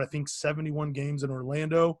 18 for, I think, 71 games in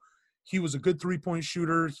Orlando. He was a good three-point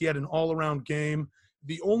shooter. He had an all-around game.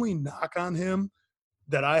 The only knock on him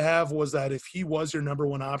that I have was that if he was your number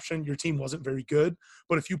one option, your team wasn't very good.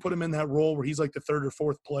 But if you put him in that role where he's like the 3rd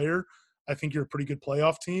or 4th player, I think you're a pretty good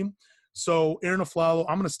playoff team. So Aaron Aflalo,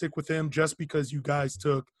 I'm going to stick with him just because you guys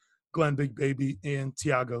took Glenn Big Baby and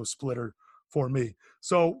Tiago Splitter for me.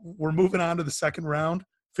 So we're moving on to the second round,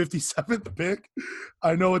 57th pick.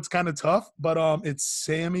 I know it's kind of tough, but it's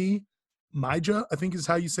Sammy Maija, I think is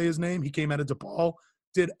how you say his name. He came out of DePaul,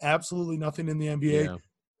 did absolutely nothing in the NBA,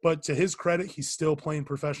 but to his credit, he's still playing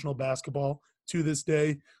professional basketball to this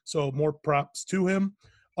day. So more props to him.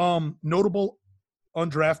 Notable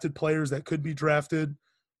undrafted players that could be drafted: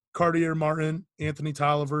 Cartier Martin, Anthony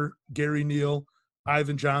Tolliver, Gary Neal,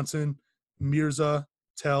 Ivan Johnson, Mirza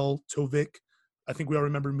Teltovic. I think we all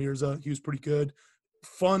remember Mirza. He was pretty good.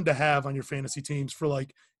 Fun to have on your fantasy teams for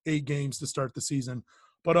like 8 games to start the season.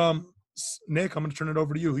 But Nick, I'm going to turn it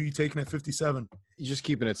over to you. Who are you taking at 57? You're just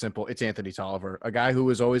keeping it simple. It's Anthony Tolliver, a guy who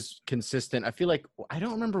was always consistent. I feel like – I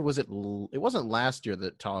don't remember. It wasn't last year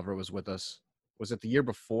that Tolliver was with us. Was it the year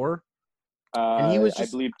before? And he was just,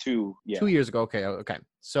 I believe 2 years ago. Okay.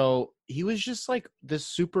 So he was just like this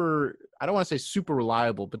super, I don't want to say super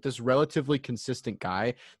reliable, but this relatively consistent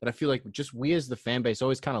guy that I feel like just we as the fan base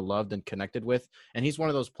always kind of loved and connected with. And he's one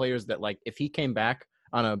of those players that like, if he came back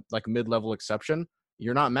on a like mid-level exception,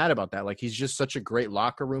 you're not mad about that. Like he's just such a great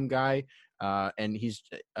locker room guy. And he's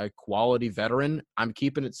a quality veteran. I'm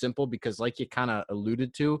keeping it simple because like you kind of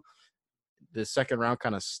alluded to, the second round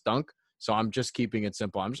kind of stunk. So I'm just keeping it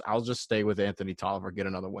simple. I'll just stay with Anthony Tolliver, get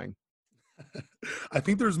another wing. I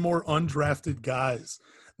think there's more undrafted guys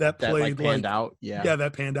that played panned out. Yeah,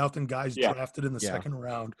 that panned out than guys drafted in the second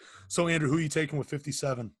round. So Andrew, who are you taking with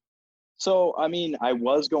 57? So, I mean, I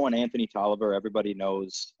was going Anthony Tolliver. Everybody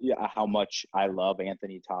knows how much I love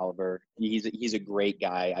Anthony Tolliver. He's a great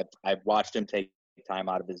guy. I've watched him take time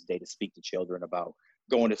out of his day to speak to children about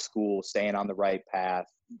going to school, staying on the right path,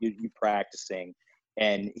 you practicing.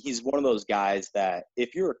 And he's one of those guys that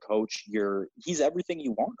if you're a coach, he's everything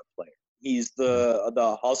you want in a player. He's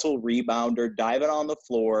the hustle rebounder, diving on the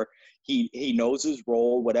floor. He knows his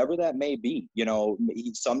role, whatever that may be. You know,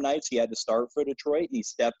 some nights he had to start for Detroit, and he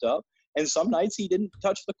stepped up. And some nights he didn't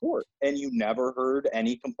touch the court, and you never heard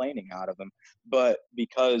any complaining out of him. But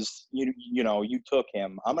because you took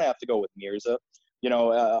him, I'm gonna have to go with Mirza. You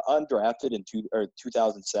know, undrafted in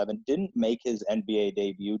 2007, didn't make his NBA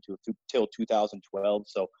debut till 2012.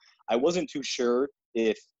 So I wasn't too sure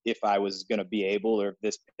if I was gonna be able, or if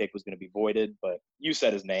this pick was gonna be voided. But you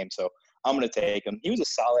said his name, so I'm gonna take him. He was a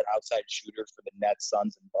solid outside shooter for the Nets,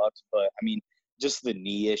 Suns, and Bucks. But I mean, just the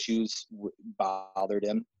knee issues bothered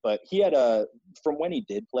him. But he had from when he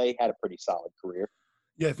did play, had a pretty solid career.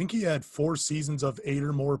 Yeah, I think he had 4 seasons of 8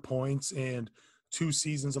 or more points and 2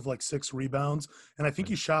 seasons of like 6 rebounds. And I think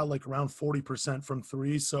he shot like around 40% from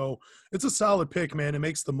 3. So it's a solid pick, man. It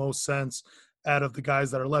makes the most sense out of the guys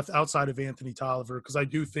that are left outside of Anthony Tolliver, because I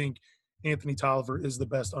do think Anthony Tolliver is the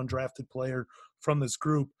best undrafted player from this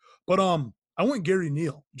group. But I went Gary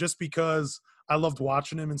Neal just because I loved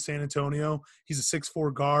watching him in San Antonio. He's a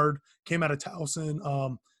 6'4" guard, came out of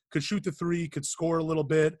Towson, could shoot the 3, could score a little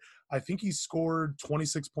bit. I think he scored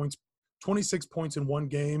 26 points in one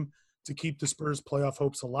game to keep the Spurs playoff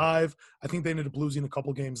hopes alive. I think they ended up losing a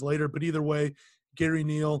couple games later. But either way, Gary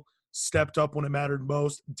Neal stepped up when it mattered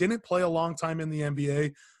most. Didn't play a long time in the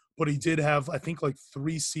NBA, but he did have, I think, like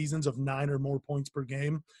 3 seasons of 9 or more points per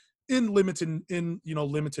game in limited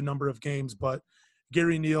number of games. But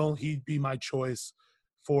Gary Neal, he'd be my choice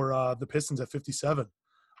for the Pistons at 57.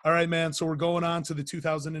 All right, man. So we're going on to the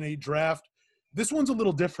 2008 draft. This one's a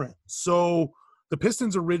little different. So the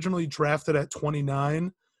Pistons originally drafted at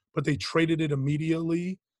 29, but they traded it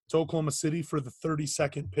immediately to Oklahoma City for the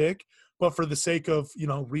 32nd pick. But for the sake of,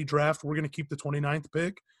 redraft, we're going to keep the 29th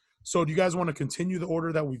pick. So do you guys want to continue the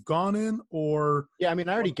order that we've gone in, or? Yeah, I mean,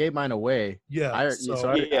 I already gave mine away. Yeah.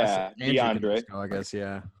 DeAndre. I guess,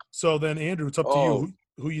 yeah. So then, Andrew, it's up to you.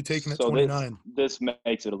 Who you taking at 29? This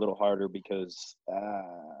makes it a little harder because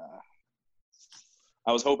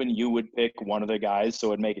I was hoping you would pick one of the guys, so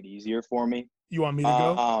it'd make it easier for me. You want me to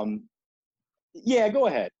go? Yeah, go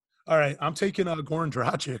ahead. All right, I'm taking Goran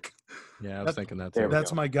Dragic. Yeah, I was thinking that too.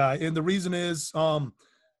 That's my guy. And the reason is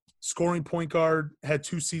scoring point guard, had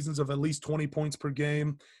 2 seasons of at least 20 points per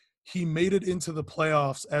game. He made it into the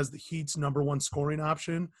playoffs as the Heat's number 1 scoring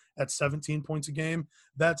option at 17 points a game.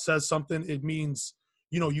 That says something. It means,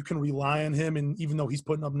 you can rely on him, and even though he's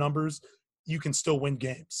putting up numbers, you can still win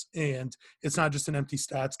games. And it's not just an empty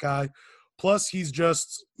stats guy. Plus, he's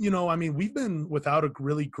just, we've been without a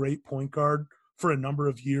really great point guard for a number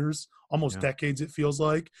of years, almost decades, it feels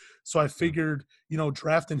like. So I figured,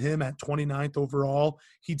 drafting him at 29th overall,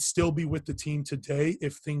 he'd still be with the team today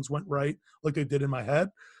if things went right like they did in my head.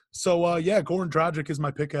 So, Goran Dragic is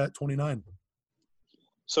my pick at 29.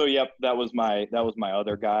 So, yep, that was my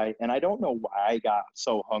other guy. And I don't know why I got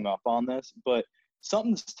so hung up on this, but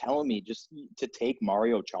something's telling me just to take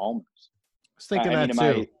Mario Chalmers. I was thinking that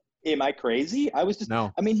too. Am I crazy? I was just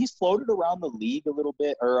no. I mean, he's floated around the league a little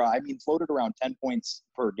bit, floated around 10 points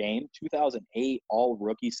per game, 2008 all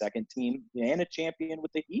rookie second team, and a champion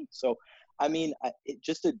with the Heat. So,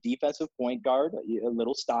 just a defensive point guard, a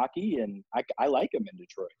little stocky, and I like him in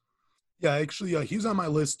Detroit. Yeah, actually, he was on my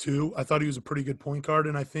list too. I thought he was a pretty good point guard,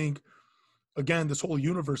 and I think, again, this whole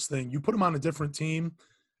universe thing, you put him on a different team,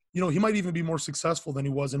 he might even be more successful than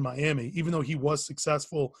he was in Miami, even though he was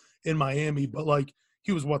successful in Miami, but like,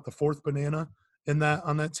 he was the 4th banana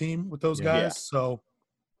on that team with those guys. Yeah. So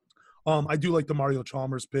I do like the Mario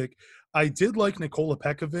Chalmers pick. I did like Nikola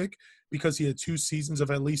Pekovic because he had 2 seasons of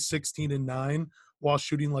at least 16 and 9 while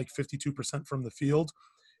shooting like 52% from the field.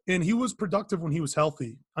 And he was productive when he was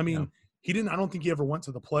healthy. I don't think he ever went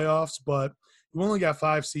to the playoffs, but we only got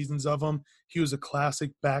 5 seasons of him. He was a classic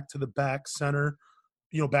back to the back center,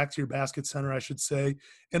 back to your basket center, I should say.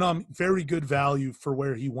 And very good value for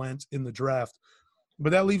where he went in the draft.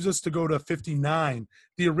 But that leaves us to go to 59.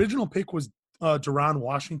 The original pick was Deron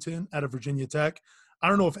Washington out of Virginia Tech. I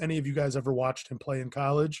don't know if any of you guys ever watched him play in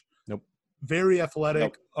college. Nope. Very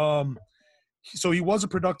athletic. Nope. So he was a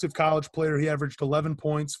productive college player. He averaged 11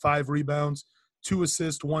 points, 5 rebounds, 2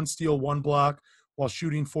 assists, 1 steal, 1 block, while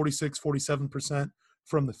shooting 47%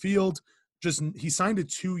 from the field. He signed a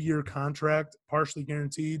 2-year contract, partially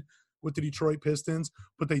guaranteed, with the Detroit Pistons,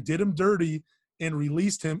 but they did him dirty and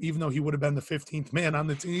released him, even though he would have been the 15th man on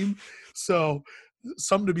the team. So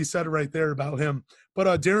something to be said right there about him. But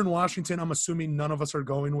Darren Washington, I'm assuming none of us are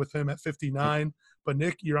going with him at 59. But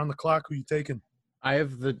Nick, you're on the clock. Who you taking?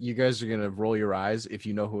 You guys are going to roll your eyes if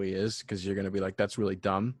you know who he is, because you're going to be like, that's really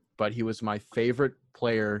dumb. But he was my favorite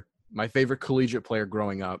player, my favorite collegiate player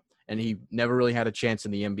growing up. and he never really had a chance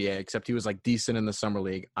in the NBA, except he was like decent in the summer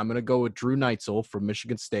league. I'm going to go with Drew Neitzel from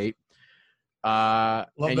Michigan State. Love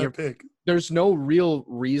that pick. There's no real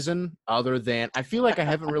reason other than I feel like I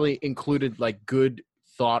haven't really included like good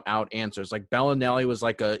thought out answers. Like Bellinelli was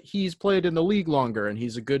like he's played in the league longer and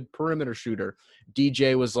he's a good perimeter shooter.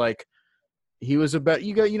 DJ was like, he was about,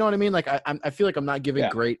 you know what I mean? Like I feel like I'm not giving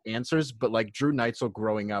great answers, but like Drew Neitzel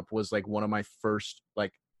growing up was like one of my first,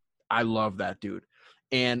 like, I love that dude.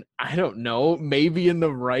 And I don't know, maybe in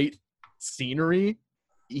the right scenery,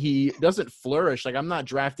 he doesn't flourish. Like I'm not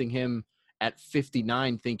drafting him at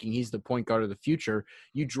 59 thinking he's the point guard of the future.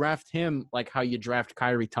 You draft him like how you draft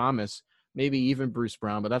Kyrie Thomas, maybe even Bruce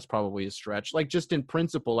Brown, but that's probably a stretch. Like just in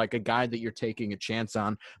principle, like a guy that you're taking a chance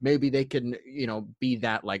on, maybe they can, be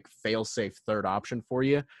that like fail-safe third option for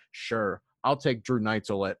you. Sure. I'll take Drew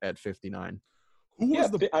Neitzel at 59. Who was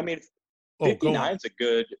 59's a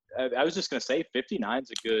good, I was just going to say 59's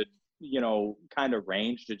a good, kind of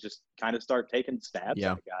range to just kind of start taking stabs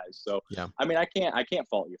at guys. So, I mean, I can't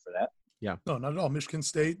fault you for that. Yeah. No, not at all. Michigan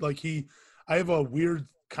State, like I have a weird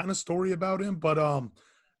kind of story about him, but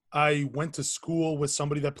I went to school with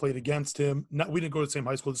somebody that played against him. We didn't go to the same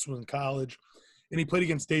high school. This was in college. And he played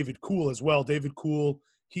against David Kuhl as well. David Kuhl,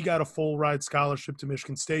 he got a full ride scholarship to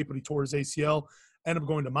Michigan State, but he tore his ACL. Ended up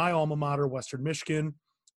going to my alma mater, Western Michigan.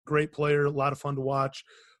 Great player, a lot of fun to watch.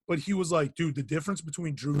 But he was like, dude, the difference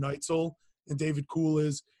between Drew Neitzel and David Kuhl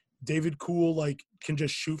is David Kuhl like can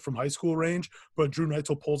just shoot from high school range, but Drew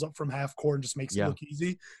Neitzel pulls up from half court and just makes it look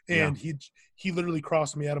easy. And he literally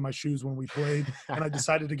crossed me out of my shoes when we played, and I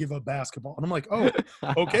decided to give up basketball. And I'm like, oh,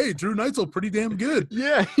 okay, Drew Neitzel, pretty damn good.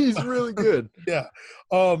 Yeah, he's really good. Yeah.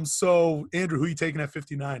 So Andrew, who are you taking at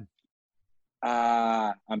 59?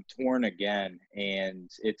 I'm torn again, and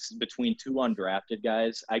it's between two undrafted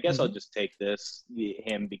guys. I guess I'll just take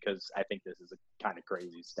him because I think this is a kind of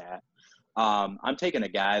crazy stat. I'm taking a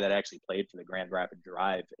guy that actually played for the Grand Rapids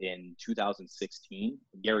Drive in 2016,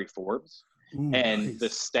 Gary Forbes. Ooh, and nice. The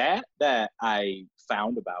stat that I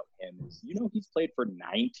found about him is, he's played for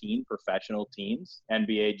 19 professional teams,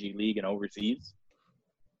 NBA, G League, and overseas.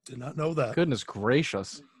 Did not know that. Goodness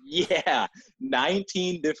gracious. Yeah,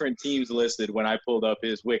 19 different teams listed when I pulled up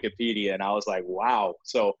his Wikipedia, and I was like, wow.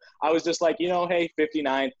 So I was just like, hey,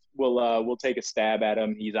 59, we'll take a stab at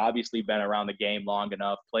him. He's obviously been around the game long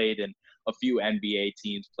enough, played in a few NBA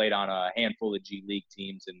teams, played on a handful of G League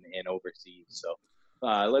teams and overseas. So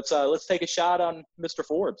let's take a shot on Mr.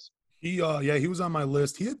 Forbes. He was on my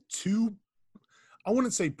list. He had two, I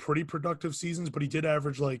wouldn't say pretty productive seasons, but he did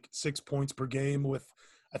average like 6 points per game with,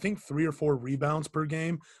 I think, 3 or 4 rebounds per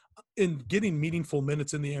game. In getting meaningful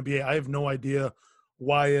minutes in the NBA, I have no idea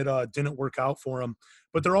why it didn't work out for him.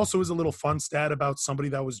 But there also is a little fun stat about somebody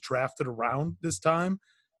that was drafted around this time.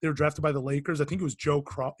 They were drafted by the Lakers. I think it was Joe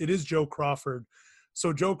Crawford.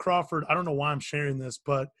 So Joe Crawford, I don't know why I'm sharing this,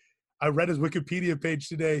 but I read his Wikipedia page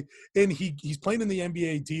today, and he's playing in the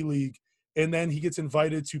NBA D League, and then he gets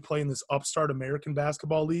invited to play in this upstart American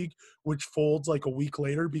Basketball League, which folds like a week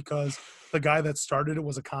later because the guy that started it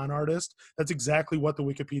was a con artist. That's exactly what the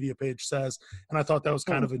Wikipedia page says, and I thought that was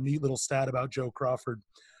kind of a neat little stat about Joe Crawford.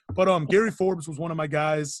 But Gary Forbes was one of my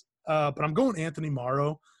guys, but I'm going Anthony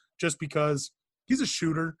Morrow just because he's a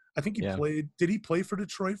shooter. I think he played – did he play for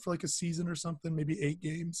Detroit for like a season or something, maybe 8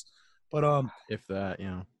 games? But if that,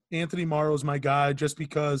 yeah. Anthony Morrow is my guy just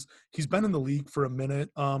because he's been in the league for a minute.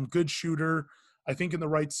 Good shooter. I think in the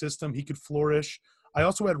right system he could flourish. I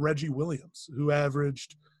also had Reggie Williams, who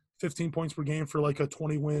averaged 15 points per game for like a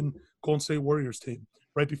 20-win Golden State Warriors team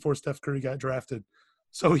right before Steph Curry got drafted.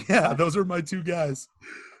 So, yeah, those are my two guys.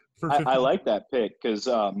 I like that pick because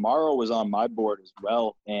Morrow was on my board as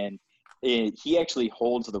well, and he actually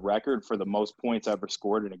holds the record for the most points ever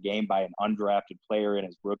scored in a game by an undrafted player in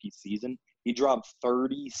his rookie season. He dropped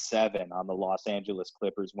 37 on the Los Angeles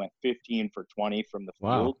Clippers, went 15 for 20 from the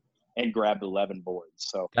field, and grabbed 11 boards.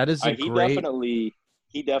 So that is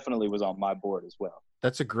he definitely was on my board as well.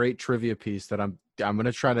 That's a great trivia piece that I'm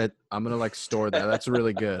gonna like store that. That's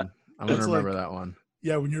really good. I'm gonna remember that one.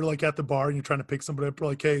 Yeah, when you're like at the bar and you're trying to pick somebody up, you're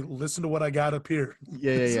like, hey, listen to what I got up here.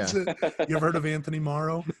 Yeah. You ever heard of Anthony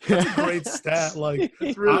Morrow? That's a great stat. Like,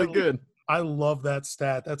 it's really good. I love that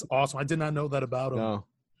stat. That's awesome. I did not know that about him. No.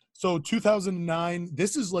 So 2009,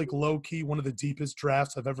 this is like low key one of the deepest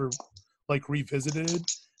drafts I've ever like revisited.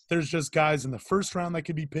 There's just guys in the first round that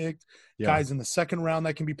could be picked, guys in the second round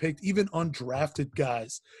that can be picked, even undrafted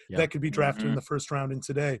guys that could be drafted in the first round in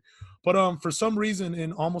today. But for some reason,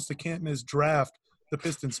 in almost a can't miss draft, the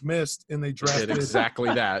Pistons missed and they drafted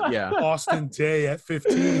exactly that. Yeah, Austin Daye at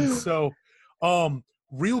 15. So,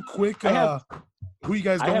 real quick, who you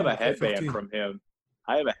guys? I have a headband from him.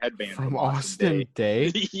 I have a headband From Austin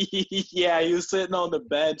Day. Yeah, he was sitting on the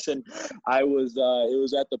bench, and it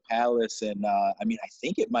was at the Palace, and I mean, I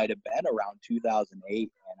think it might have been around 2008, and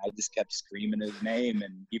I just kept screaming his name,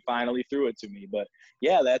 and he finally threw it to me. But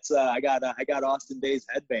yeah, that's I got Austin Day's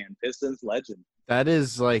headband, Pistons legend. That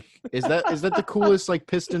is like, is that the coolest like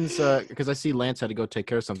Pistons? Because I see Lance had to go take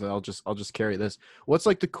care of something. I'll just carry this. What's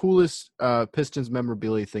like the coolest Pistons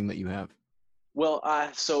memorabilia thing that you have? Well,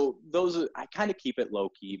 so I kind of keep it low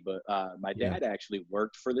key, but my dad actually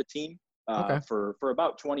worked for the team for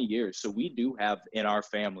about 20 years. So we do have in our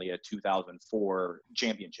family a 2004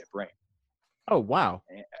 championship ring. Oh wow!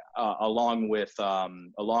 Along with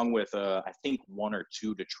I think 1 or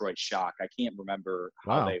 2 Detroit Shock. I can't remember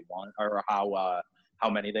how they won or how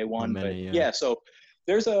many they won, So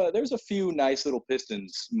there's a few nice little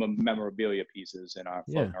Pistons memorabilia pieces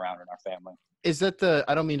floating around in our family. Is that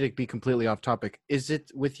I don't mean to be completely off topic. Is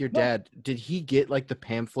it with your dad? Did he get like the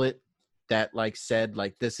pamphlet that like said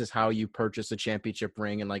like this is how you purchase a championship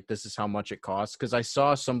ring and like this is how much it costs? Because I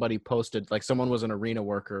saw somebody posted like someone was an arena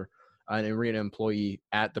worker, an arena employee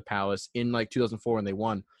at the Palace in like 2004 and they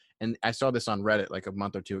won. And I saw this on Reddit like a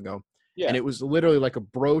month or two ago. Yeah. And it was literally like a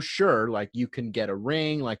brochure, like you can get a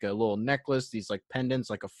ring, like a little necklace, these like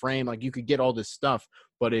pendants, like a frame, like you could get all this stuff,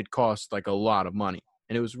 but it cost like a lot of money.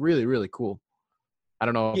 And it was really, really cool. I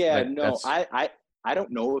don't know. Yeah, I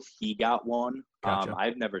don't know if he got one. Gotcha.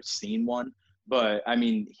 I've never seen one, but I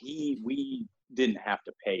mean, we didn't have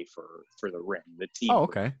to pay for the ring. The team. Oh,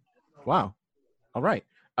 okay. Wow. All right.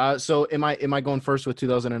 So am I going first with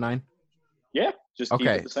 2009? Yeah, just keep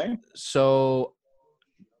it the same. So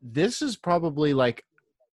this is probably like,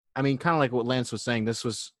 I mean, kind of like what Lance was saying. This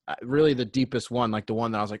was really the deepest one, like the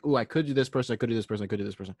one that I was like, "Ooh, I could do this person, I could do this person, I could do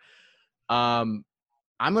this person."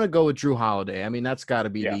 I'm going to go with Jrue Holiday. I mean, that's got to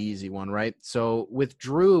be the easy one, right? So with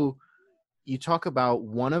Jrue, you talk about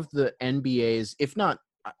one of the NBA's, if not,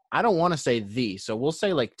 I don't want to say so we'll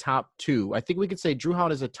say like top 2. I think we could say Jrue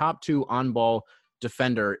Holiday is a top 2 on-ball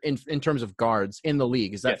defender in terms of guards in the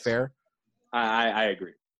league. Is that fair? I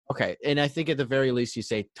agree. Okay. And I think at the very least you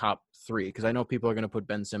say top 3 because I know people are going to put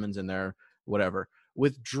Ben Simmons in there, whatever.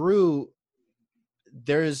 With Jrue,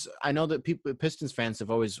 I know that Pistons fans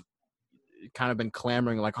have always kind of been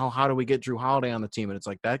clamoring like, oh, how do we get Jrue Holiday on the team? And it's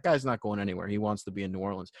like, that guy's not going anywhere. He wants to be in New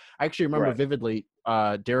Orleans. I actually remember vividly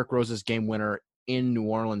Derrick Rose's game winner in New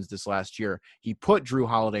Orleans this last year. He put Jrue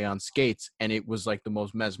Holiday on skates, and it was like the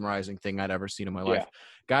most mesmerizing thing I'd ever seen in my life.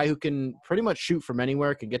 Guy who can pretty much shoot from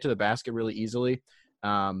anywhere, can get to the basket really easily.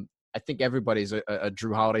 I think everybody's a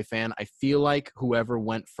Jrue Holiday fan. I feel like whoever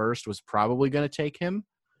went first was probably going to take him.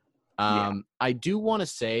 I do want to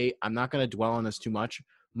say, I'm not going to dwell on this too much,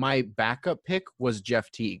 my backup pick was Jeff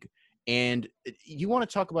Teague. And you want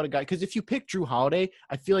to talk about a guy, because if you pick Jrue Holiday,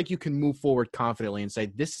 I feel like you can move forward confidently and say,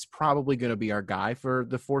 this is probably going to be our guy for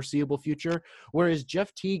the foreseeable future. Whereas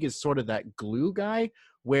Jeff Teague is sort of that glue guy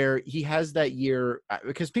where he has that year,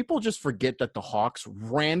 because people just forget that the Hawks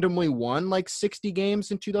randomly won like 60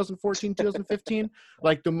 games in 2014, 2015.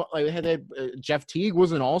 Jeff Teague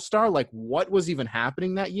was an all-star. Like, what was even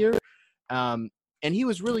happening that year? And he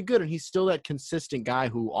was really good, and he's still that consistent guy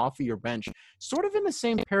who off of your bench, sort of in the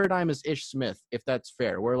same paradigm as Ish Smith, if that's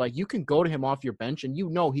fair, where like you can go to him off your bench and you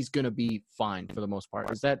know he's going to be fine for the most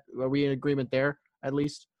part. Are we in agreement there at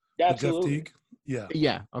least? Yeah, absolutely. Jeff Teague? Yeah.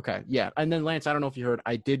 Yeah. Okay. Yeah. And then Lance, I don't know if you heard,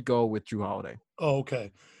 I did go with Jrue Holiday. Oh,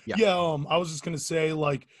 okay. Yeah. I was just going to say,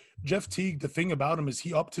 like, Jeff Teague, the thing about him is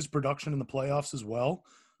he upped his production in the playoffs as well.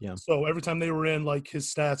 Yeah. So every time they were in, like,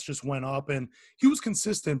 his stats just went up, and he was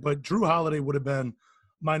consistent. But Jrue Holiday would have been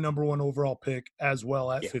my number 1 overall pick as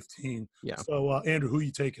well at 15. Yeah. So Andrew, who are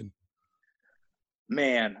you taking?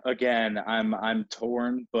 Man, again, I'm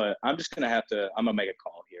torn, but I'm just gonna I'm gonna make a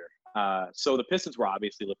call here. So the Pistons were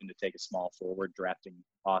obviously looking to take a small forward, drafting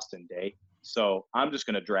Austin Day. So I'm just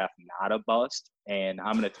gonna draft not a bust, and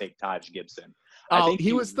I'm gonna take Taj Gibson. I think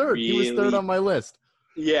he was third. He was third on my list.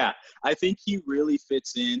 Yeah, I think he really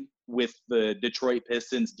fits in with the Detroit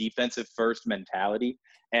Pistons defensive first mentality.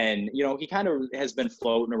 And, you know, he kind of has been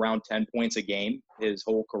floating around 10 points a game his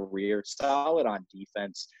whole career, solid on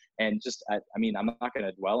defense. And just, I mean, I'm not going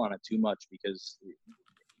to dwell on it too much because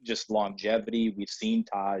just longevity. We've seen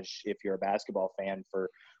Taj, if you're a basketball fan, for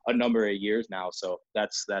a number of years now. So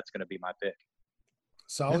that's going to be my pick.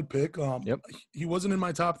 Solid pick. He wasn't in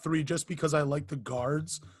my top 3 just because I like the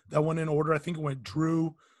guards that went in order. I think it went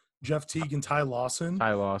Jrue, Jeff Teague, and Ty Lawson.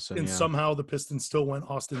 And somehow the Pistons still went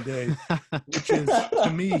Austin Day, which is,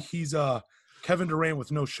 to me, he's Kevin Durant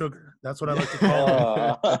with no sugar. That's what I like to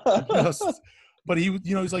call him. But he,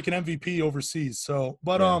 you know, he's like an MVP overseas. So,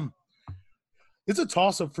 but It's a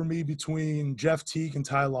toss-up for me between Jeff Teague and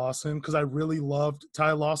Ty Lawson because I really loved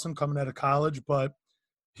Ty Lawson coming out of college, but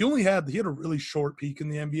he had a really short peak in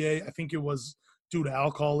the NBA. I think it was due to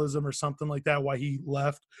alcoholism or something like that why he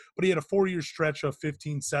left. But he had a 4-year stretch of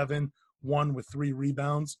 15-7, 1 with 3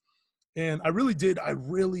 rebounds. And I really did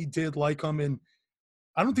like him. And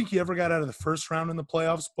I don't think he ever got out of the first round in the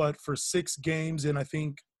playoffs, but for 6 games in, I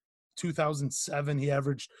think, 2007, he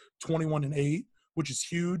averaged 21 and 8, which is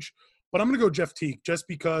huge. But I'm going to go Jeff Teague just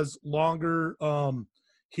because longer.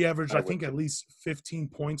 He averaged, I think, at least 15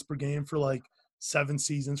 points per game for like 7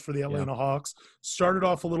 seasons for the Atlanta Hawks. Started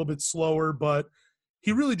off a little bit slower, but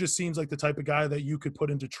he really just seems like the type of guy that you could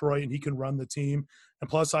put in Detroit and he can run the team. And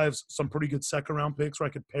plus, I have some pretty good second-round picks where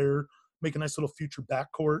I could make a nice little future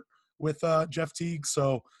backcourt with Jeff Teague.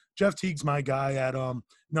 So Jeff Teague's my guy at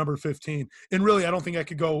number 15. And really, I don't think I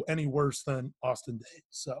could go any worse than Austin Daye.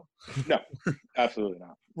 So no, absolutely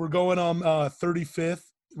not. We're going 35th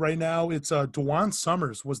right now. It's DeJuan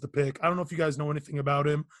Summers was the pick. I don't know if you guys know anything about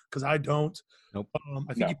him because I don't. Nope.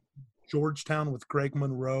 I think he Georgetown with Greg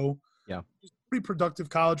Monroe. Yeah. He's a pretty productive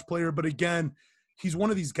college player, but again, he's one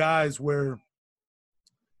of these guys where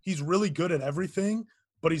he's really good at everything,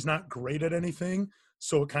 but he's not great at anything.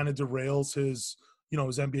 So it kind of derails his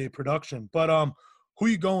NBA production. But who are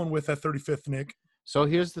you going with at 35th, Nick? So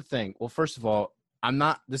here's the thing. Well, first of all,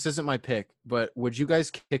 this isn't my pick, but would you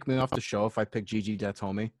guys kick me off the show if I pick Gigi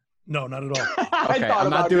Datome? No, not at all. Okay,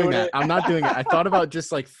 I'm not doing that. I'm not doing it. I thought about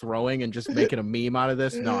just like throwing and just making a meme out of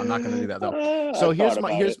this. No, I'm not going to do that though. So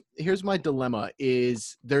here's my dilemma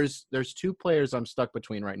is there's 2 players I'm stuck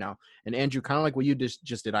between right now. And Andrew, kind of like what you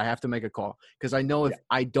just did, I have to make a call because I know if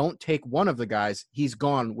I don't take one of the guys, he's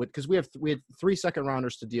gone because we had 3 second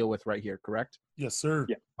rounders to deal with right here, correct? Yes, sir.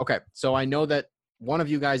 Yeah. Okay. So I know that one of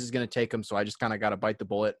you guys is going to take him. So I just kind of got to bite the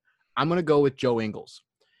bullet. I'm going to go with Joe Ingles.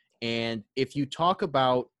 And if you talk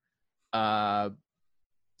about,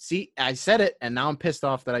 see, I said it, and now I'm pissed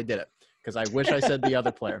off that I did it because I wish I said the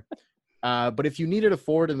other player. But if you needed a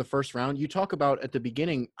forward in the first round, you talk about at the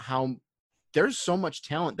beginning how there's so much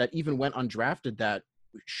talent that even went undrafted that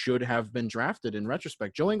should have been drafted in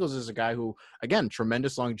retrospect. Joe Ingles is a guy who, again,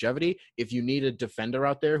 tremendous longevity. If you need a defender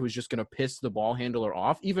out there who's just going to piss the ball handler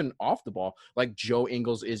off, even off the ball, like Joe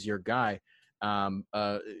Ingles is your guy.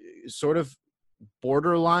 Sort of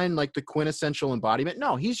borderline like the quintessential embodiment.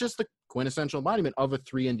 No, he's just the quintessential embodiment of a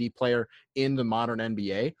 3-and-D player in the modern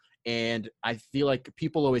NBA. And I feel like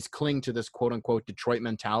people always cling to this quote unquote Detroit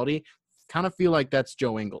mentality. Kind of feel like that's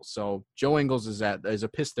Joe Ingles. So Joe Ingles is a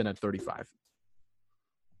Piston at 35.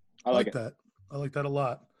 I like that. I like that a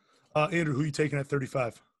lot. Andrew, who are you taking at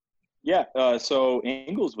 35? Yeah. So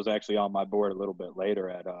Ingles was actually on my board a little bit later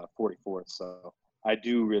at 44th. So I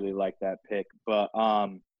do really like that pick, but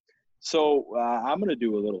so I'm going to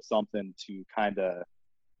do a little something to kind of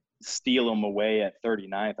steal him away at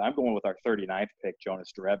 39th. I'm going with our 39th pick,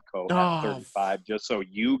 Jonas Jerebko, at 35, just so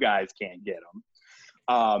you guys can't get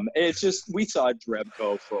him. It's just we saw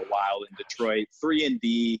Jerebko for a while in Detroit,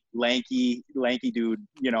 3-and-D, lanky dude.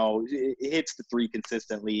 Hits the 3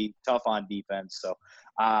 consistently, tough on defense. So,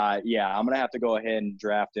 I'm going to have to go ahead and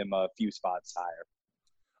draft him a few spots higher.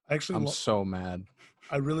 I'm so mad.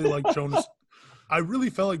 I really like Jonas. I really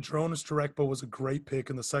felt like Jonas Jerebko was a great pick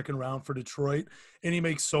in the second round for Detroit, and he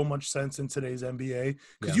makes so much sense in today's NBA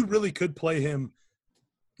because you really could play him,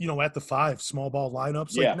 at the 5 small ball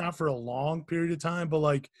lineups, like not for a long period of time,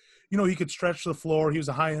 but he could stretch the floor. He was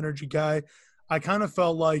a high energy guy. I kind of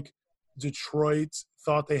felt like Detroit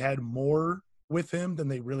thought they had more with him than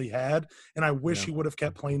they really had, and I wish he would have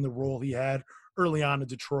kept playing the role he had early on in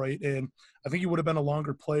Detroit, and I think he would have been a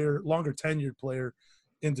longer tenured player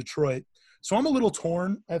in Detroit. So I'm a little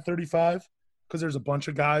torn at 35 because there's a bunch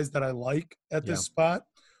of guys that I like at this spot.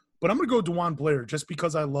 But I'm going to go DeJuan Blair just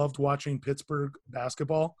because I loved watching Pittsburgh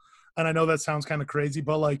basketball. And I know that sounds kind of crazy,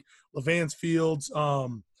 but like LaVance Fields,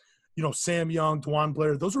 Sam Young, DeJuan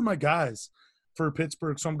Blair, those were my guys for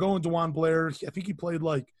Pittsburgh. So I'm going DeJuan Blair. I think he played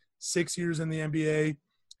like 6 years in the NBA,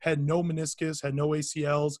 had no meniscus, had no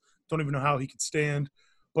ACLs, don't even know how he could stand,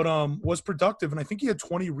 but was productive. And I think he had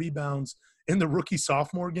 20 rebounds in the rookie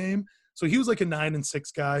sophomore game. So he was like a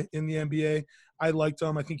 9-6 guy in the NBA. I liked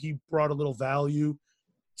him. I think he brought a little value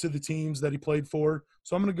to the teams that he played for.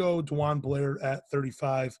 So I'm going to go DeJuan Blair at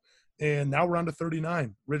 35. And now we're on to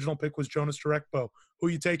 39. Original pick was Jonas Jerebko. Who are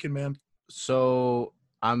you taking, man? So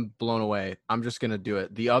I'm blown away. I'm just going to do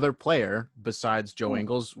it. The other player besides Joe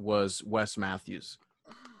Ingles was Wes Matthews.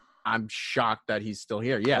 I'm shocked that he's still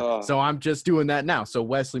here. Yeah. So I'm just doing that now. So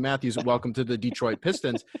Wesley Matthews, welcome to the Detroit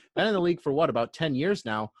Pistons. Been in the league for about 10 years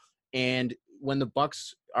now. And when the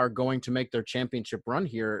Bucks are going to make their championship run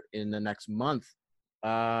here in the next month,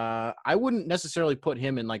 I wouldn't necessarily put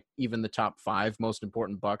him in like even the top 5 most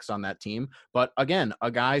important Bucks on that team. But again, a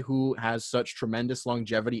guy who has such tremendous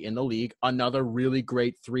longevity in the league, another really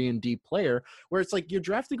great 3-and-D player, where it's like you're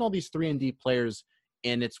drafting all these 3-and-D players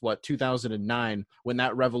and it's 2009 when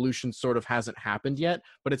that revolution sort of hasn't happened yet,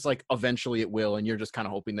 but it's like eventually it will. And you're just kind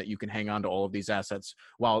of hoping that you can hang on to all of these assets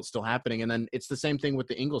while it's still happening. And then it's the same thing with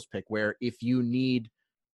the Ingles pick, where if you need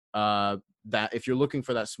that, if you're looking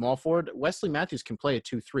for that small forward, Wesley Matthews can play a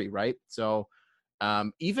 2-3, right? So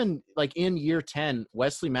even like in year 10,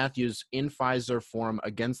 Wesley Matthews in Pfizer form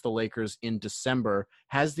against the Lakers in December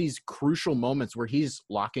has these crucial moments where he's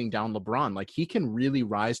locking down LeBron. Like he can really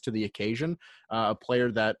rise to the occasion, a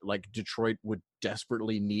player that like Detroit would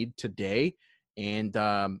desperately need today. And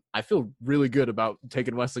I feel really good about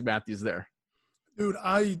taking Wesley Matthews there. Dude,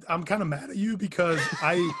 I'm kind of mad at you because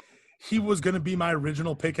he was going to be my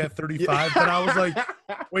original pick at 35, but I was like,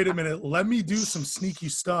 wait a minute, let me do some sneaky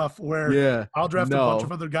stuff where I'll draft a bunch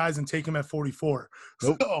of other guys and take him at 44.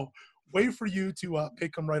 Nope. So wait for you to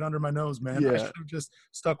pick him right under my nose, man. I should have just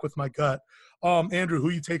stuck with my gut. Andrew, who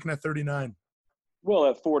are you taking at 39? Well,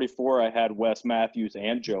 at 44, I had Wes Matthews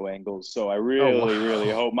and Joe Ingles, so I really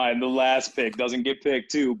hope the last pick doesn't get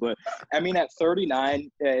picked too. But, I mean, at 39,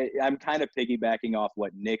 I'm kind of piggybacking off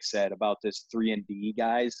what Nick said about this 3-and-D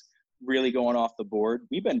guys really going off the board.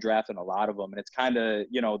 We've been drafting a lot of them, and it's kind of,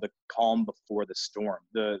 the calm before the storm,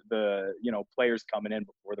 the players coming in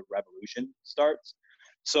before the revolution starts.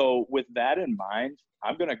 So with that in mind,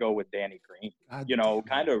 I'm going to go with Danny Green,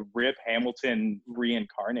 kind of Rip Hamilton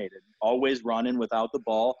reincarnated, always running without the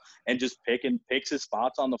ball and just picks his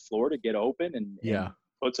spots on the floor to get open and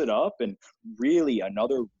puts it up. And really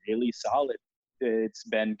another really solid, it's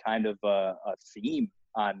been kind of a theme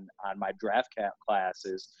on my draft class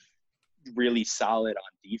is really solid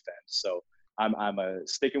on defense. So I'm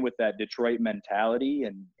sticking with that Detroit mentality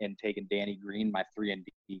and taking Danny Green, my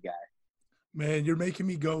 3-and-D guy. Man, you're making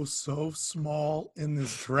me go so small in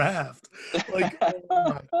this draft. Like,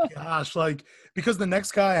 oh my gosh. Like, because the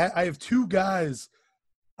next guy, I have 2 guys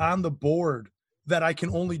on the board that I can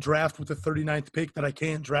only draft with the 39th pick that I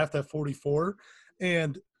can't draft at 44.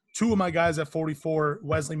 And 2 of my guys at 44,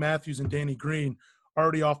 Wesley Matthews and Danny Green, are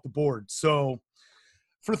already off the board. So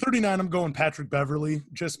for 39, I'm going Patrick Beverly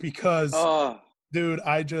just because dude,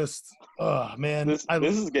 man. This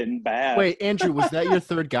is getting bad. Wait, Andrew, was that your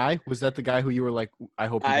third guy? Was that the guy who you were like, I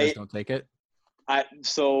hope you guys don't take it?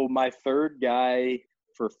 So my third guy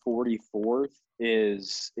for 44th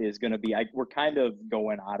is going to be, we're kind of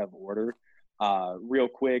going out of order. Real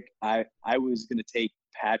quick, I was going to take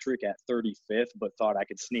Patrick at 35th, but thought I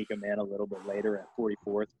could sneak him in a little bit later at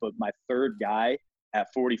 44th. But my third guy at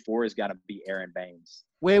 44 is going to be Aaron Baines.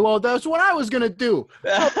 Wait, well, that's what I was going to do.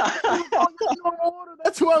 That's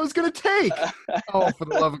who I was going to take. Oh, for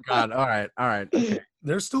the love of God. All right. Okay.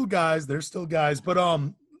 There's still guys. But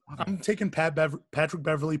I'm taking Patrick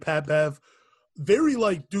Beverly, Pat Bev. Very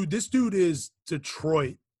dude, this dude is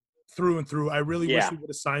Detroit through and through. I really wish we would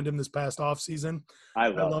have signed him this past offseason. I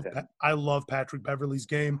love Patrick Beverly's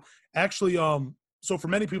game. Actually, so for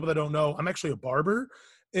many people that don't know, I'm actually a barber.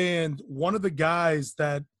 And one of the guys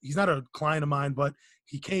that – he's not a client of mine, but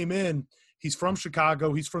he came in. He's from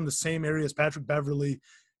Chicago. He's from the same area as Patrick Beverly.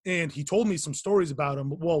 And he told me some stories about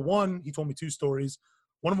him. Well, he told me 2 stories.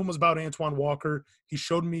 One of them was about Antoine Walker. He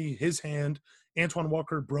showed me his hand. Antoine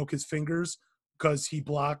Walker broke his fingers because he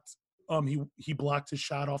blocked he blocked his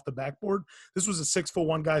shot off the backboard. This was a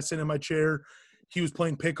 6'1" guy sitting in my chair. He was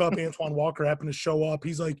playing pickup. Antoine Walker happened to show up.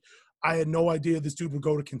 He's like, I had no idea this dude would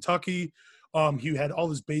go to Kentucky. He had all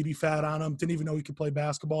this baby fat on him. Didn't even know he could play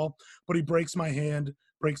basketball. But he breaks my hand,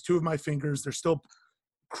 breaks 2 of my fingers. They're still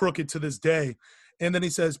crooked to this day. And then he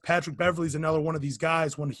says, Patrick Beverly's another one of these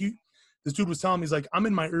guys. This dude was telling me, he's like, I'm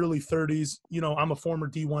in my early 30s. I'm a former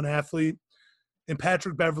D1 athlete. And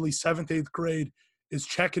Patrick Beverly, 7th, 8th grade, is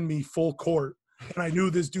checking me full court. And I knew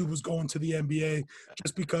this dude was going to the NBA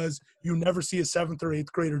just because you never see a 7th or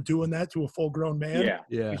 8th grader doing that to a full-grown man.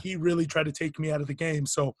 Yeah. He really tried to take me out of the game.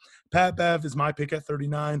 So Pat Bev is my pick at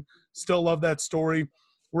 39. Still love that story.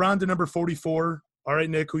 We're on to number 44. All right,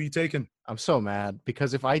 Nick, who are you taking? I'm so mad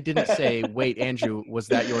because if I didn't say, wait, Andrew, was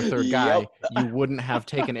that your third guy? You wouldn't have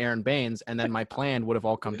taken Aaron Baines, and then my plan would have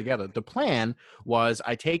all come together. The plan was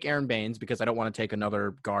I take Aaron Baines because I don't want to take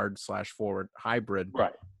another guard/forward hybrid.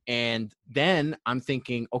 Right. And then I'm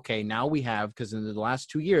thinking, okay, now we have, because in the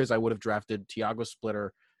last 2 years I would have drafted Tiago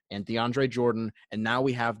Splitter and DeAndre Jordan, and now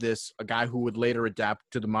we have a guy who would later adapt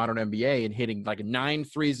to the modern NBA and hitting like 9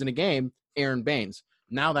 threes in a game, Aaron Baines.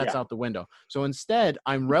 Now that's out the window. So instead,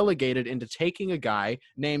 I'm relegated into taking a guy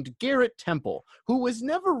named Garrett Temple, who was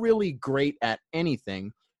never really great at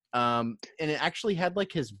anything. And it actually had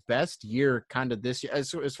like his best year kind of this year.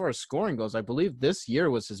 As far as scoring goes, I believe this year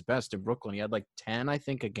was his best in Brooklyn. He had like 10, I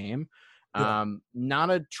think, a game. Yeah. Not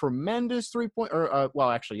a tremendous 3-point or well,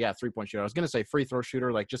 actually, yeah, 3-point shooter. I was going to say free throw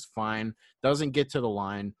shooter, like just fine. Doesn't get to the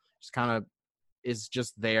line. Just kind of is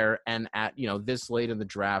just there. And at, this late in the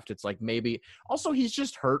draft, it's like maybe also he's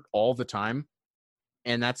just hurt all the time.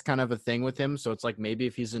 And that's kind of a thing with him. So it's like maybe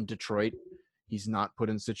if he's in Detroit, he's not put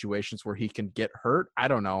in situations where he can get hurt. I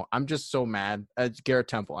don't know. I'm just so mad. It's Garrett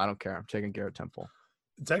Temple. I don't care. I'm taking Garrett Temple.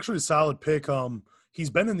 It's actually a solid pick. He's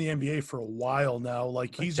been in the NBA for a while now.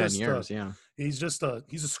 Like he's 10 just years, he's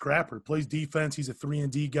a scrapper. Plays defense. He's a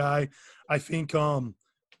 3-and-D guy. I think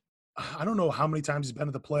I don't know how many times he's been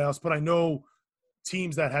to the playoffs, but I know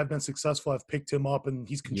teams that have been successful have picked him up, and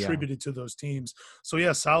he's contributed to those teams. So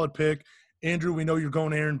yeah, solid pick. Andrew, we know you're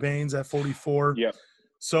going Aaron Baines at 44. Yep.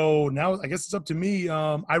 So now I guess it's up to me.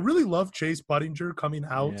 I really love Chase Budinger coming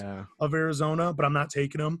out of Arizona, but I'm not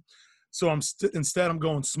taking him. So instead I'm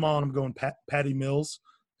going small, and I'm going Patty Mills,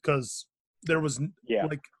 because there was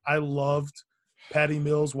I loved Patty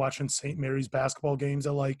Mills watching St. Mary's basketball games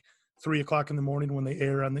at like 3:00 in the morning when they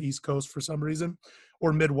air on the East Coast for some reason,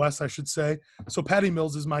 or Midwest, I should say. So Patty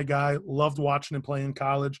Mills is my guy. Loved watching him play in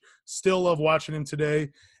college. Still love watching him today.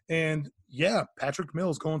 And yeah, Patrick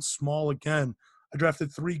Mills going small again. I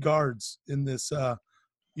drafted 3 guards in this,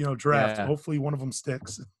 draft. Yeah. Hopefully one of them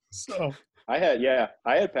sticks. So I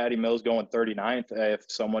had Patty Mills going 39th.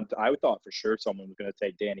 I thought for sure someone was going to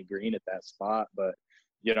take Danny Green at that spot, but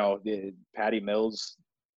Patty Mills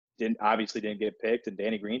didn't get picked, and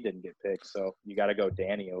Danny Green didn't get picked. So you got to go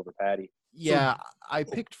Danny over Patty. Yeah, I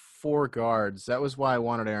picked 4 guards. That was why I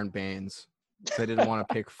wanted Aaron Baines. I didn't want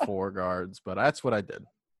to pick 4 guards, but that's what I did.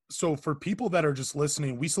 So for people that are just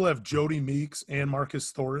listening, we still have Jody Meeks and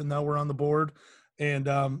Marcus Thornton that were on the board. And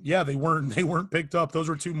they weren't picked up. Those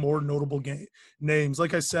were 2 more notable names.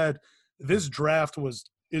 Like I said, this draft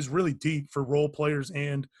is really deep for role players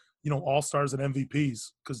and all-stars and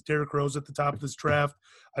MVPs, because Derrick Rose at the top of this draft.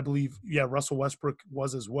 I believe, Russell Westbrook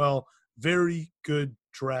was as well. Very good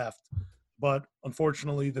draft. But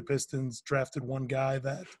unfortunately, the Pistons drafted one guy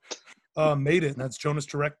that made it, and that's Jonas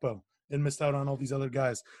Jerebko, and missed out on all these other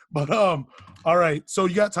guys. But all right. So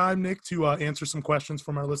you got time, Nick, to answer some questions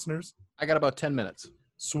from our listeners? I got about 10 minutes.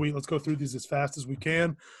 Sweet. Let's go through these as fast as we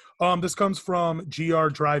can. This comes from GR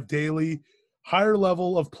Drive Daily. Higher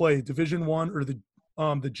level of play, Division I or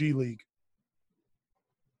the G League?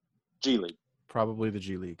 G League. Probably the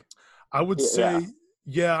G League. I would say,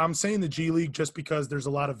 I'm saying the G League just because there's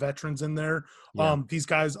a lot of veterans in there. Yeah. These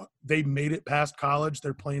guys, they made it past college.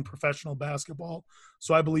 They're playing professional basketball.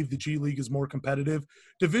 So I believe the G League is more competitive.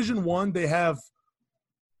 Division I, they have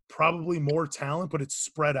probably more talent, but it's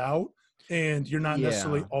spread out. And you're not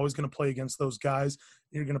necessarily always going to play against those guys.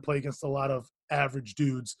 You're going to play against a lot of average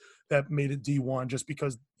dudes that made it D1 just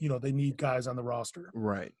because, they need guys on the roster.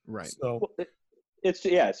 Right. So it's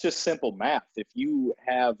just simple math. If you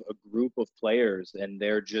have a group of players and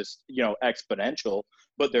they're just, exponential,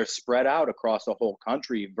 but they're spread out across the whole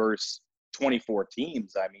country versus 24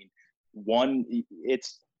 teams, I mean,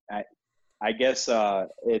 I guess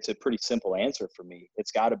it's a pretty simple answer for me.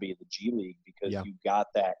 It's got to be the G League, because you've got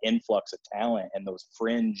that influx of talent and those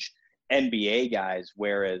fringe NBA guys,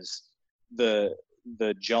 whereas the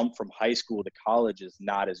jump from high school to college is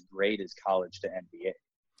not as great as college to NBA.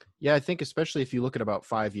 Yeah, I think especially if you look at about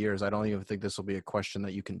 5 years, I don't even think this will be a question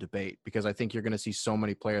that you can debate, because I think you're going to see so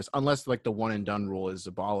many players, unless like the one and done rule is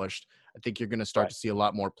abolished. I think you're going to start to see a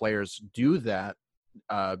lot more players do that,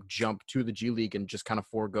 jump to the G League and just kind of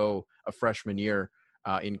forego a freshman year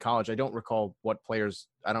in college. I don't recall what players,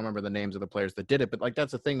 I don't remember the names of the players that did it, but like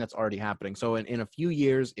that's a thing that's already happening. So in a few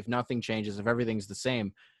years, if nothing changes, if everything's the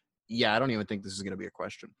same, I don't even think this is going to be a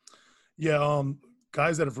question. Yeah,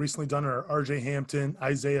 guys that have recently done it are RJ Hampton,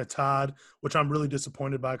 Isaiah Todd, which I'm really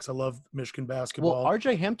disappointed by because I love Michigan basketball. Well,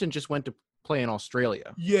 RJ Hampton just went to play in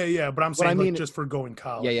Australia. Yeah, but I'm saying like just for going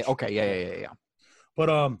college. Yeah. Okay, yeah. But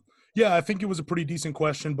I think it was a pretty decent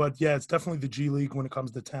question, but it's definitely the G League when it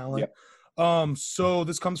comes to talent. Yep. So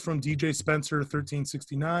this comes from DJ Spencer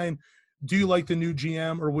 1369. Do you like the new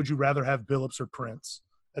GM, or would you rather have Billups or Prince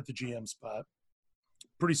at the GM spot?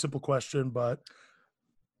 Pretty simple question, but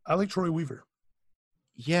I like Troy Weaver.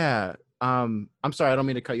 Yeah. I'm sorry, I don't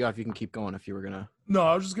mean to cut you off. You can keep going if you were gonna. No,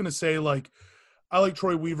 I was just gonna say I like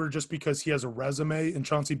Troy Weaver just because he has a resume, and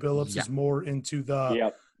Chauncey Billups is more into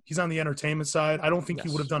the. He's on the entertainment side. I don't think he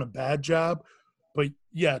would have done a bad job, but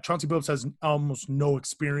Chauncey Billups has almost no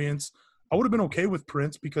experience I would have been okay with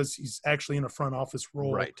Prince because he's actually in a front office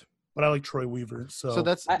role. Right. But I like Troy Weaver. So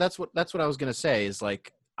that's what I was gonna say is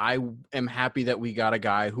like I am happy that we got a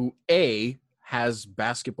guy who has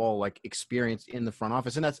basketball like experience in the front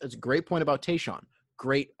office, and that's a great point about Tayshaun.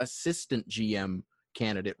 Great assistant GM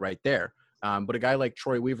candidate right there. But a guy like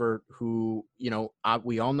Troy Weaver, who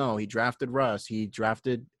we all know he drafted Russ, he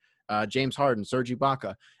drafted James Harden, Serge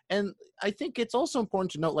Ibaka, and I think it's also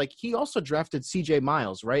important to note like he also drafted CJ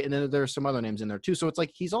Miles, right? And then there are some other names in there too. So it's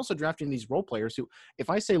like he's also drafting these role players who, if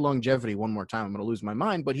I say longevity one more time, I'm going to lose my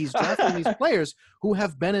mind. But he's drafting these players who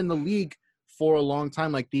have been in the league for a long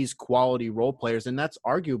time, like these quality role players, and that's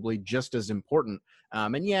arguably just as important.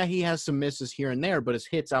 And yeah, he has some misses here and there, but his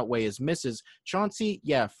hits outweigh his misses. Chauncey,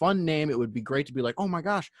 yeah, fun name. It would be great to be like, oh my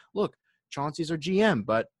gosh, look, Chauncey's our GM,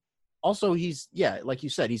 but also he's, like you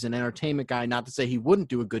said, he's an entertainment guy. Not to say he wouldn't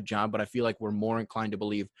do a good job, but I feel like we're more inclined to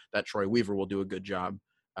believe that Troy Weaver will do a good job.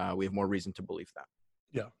 We have more reason to believe that.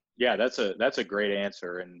 Yeah, that's a great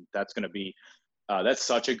answer, and that's going to be that's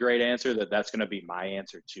such a great answer that's going to be my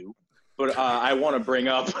answer too. But I want to bring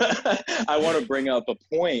up a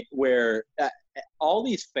point where all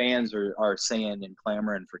these fans are saying and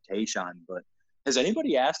clamoring for Tayshaun, but has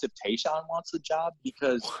anybody asked if Tayshaun wants the job?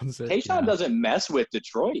 Because Tayshaun doesn't mess with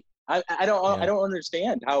Detroit. I don't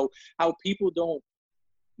understand how people don't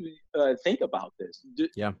think about this.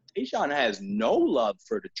 Tayshaun has no love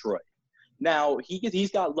for Detroit. Now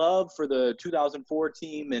he's got love for the 2004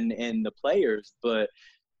 team and the players, but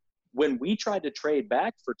when we tried to trade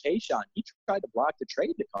back for Tayshaun, he tried to block the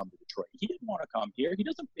trade to come to Detroit. He didn't want to come here. He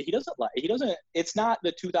doesn't. It's not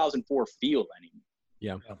the 2004 feel anymore.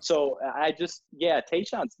 Yeah. So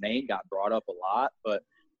Tayshaun's name got brought up a lot, but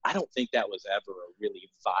I don't think that was ever a really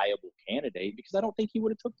viable candidate because I don't think he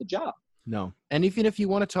would have took the job. No. And even if you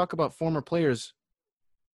want to talk about former players,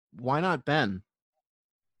 why not Ben?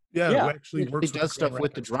 Yeah. Actually he does stuff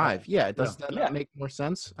with the drive. Yeah. Does that make more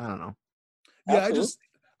sense? I don't know. Yeah. Absolutely.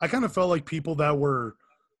 I kind of felt like people that were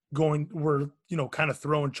kind of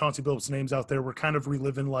throwing Chauncey Billups' names out there were kind of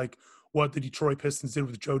reliving like what the Detroit Pistons did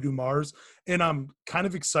with Joe Dumars. And I'm kind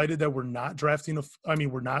of excited that we're not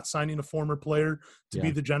signing a former player to be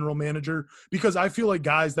the general manager, because I feel like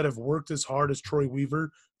guys that have worked as hard as Troy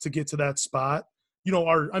Weaver to get to that spot,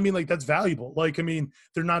 that's valuable.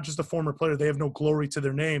 They're not just a former player. They have no glory to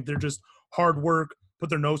their name. They're just hard work, put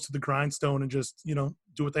their nose to the grindstone and just,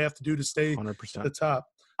 do what they have to do to stay 100%. at the top.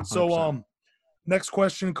 100%. So, next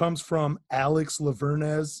question comes from Alex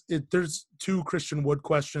Lavernez. There's 2 Christian Wood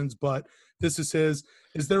questions, but this is his.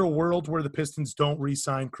 Is there a world where the Pistons don't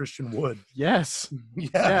re-sign Christian Wood? Yes. Yeah,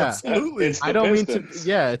 absolutely. I don't mean to.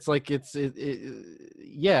 Yeah, it's like I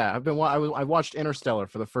watched Interstellar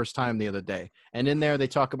for the first time the other day, and in there they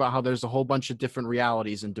talk about how there's a whole bunch of different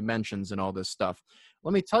realities and dimensions and all this stuff.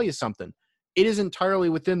 Let me tell you something. It is entirely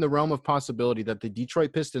within the realm of possibility that the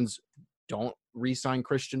Detroit Pistons don't re-sign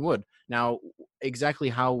Christian Wood. Now, exactly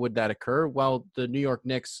how would that occur? Well, the New York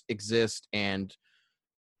Knicks exist, and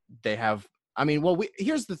they have.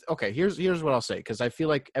 Here's what I'll say, because I feel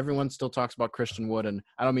like everyone still talks about Christian Wood, and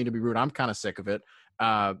I don't mean to be rude. I'm kind of sick of it,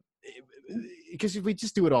 because we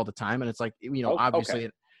just do it all the time, and it's like obviously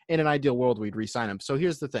in an ideal world we'd re-sign him. So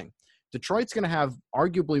here's the thing. Detroit's going to have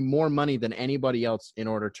arguably more money than anybody else in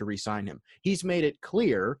order to re-sign him. He's made it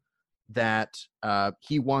clear that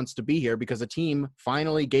he wants to be here because a team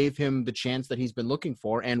finally gave him the chance that he's been looking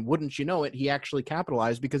for. And wouldn't you know it, he actually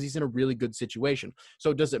capitalized because he's in a really good situation.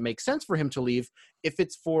 So does it make sense for him to leave? If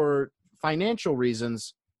it's for financial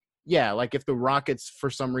reasons, yeah, like if the Rockets for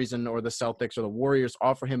some reason or the Celtics or the Warriors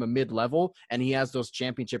offer him a mid-level and he has those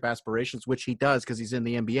championship aspirations, which he does because he's in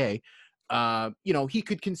the NBA, he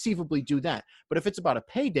could conceivably do that. But if it's about a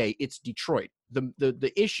payday, it's Detroit.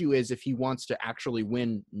 The issue is if he wants to actually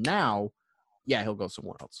win now, yeah, he'll go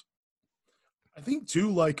somewhere else. I think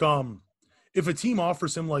too, if a team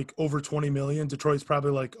offers him over $20 million, Detroit's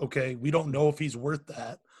probably like, okay, we don't know if he's worth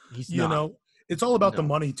that. He's not. It's all about the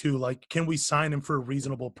money too. Like, can we sign him for a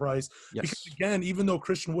reasonable price? Yes. Because again, even though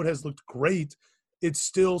Christian Wood has looked great, it's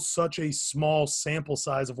still such a small sample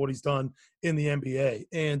size of what he's done in the NBA.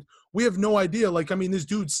 And we have no idea. This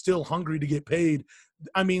dude's still hungry to get paid.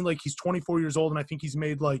 He's 24 years old, and I think he's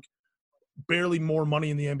made barely more money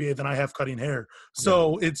in the NBA than I have cutting hair.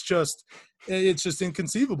 So it's just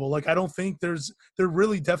inconceivable. I don't think there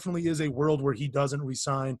really definitely is a world where he doesn't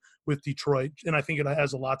resign with Detroit. And I think it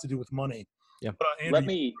has a lot to do with money. Yeah. But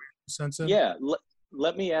Andrew,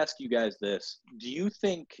 let me ask you guys this. Do you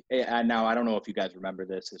think, and now I don't know if you guys remember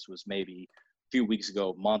this, this was maybe a few weeks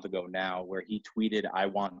ago, a month ago now, where he tweeted, "I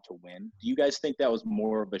want to win." Do you guys think that was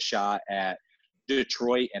more of a shot at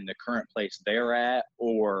Detroit and the current place they're at?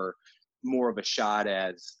 Or more of a shot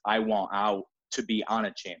as I want out to be on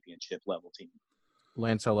a championship level team.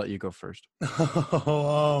 Lance, I'll let you go first.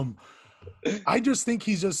 I just think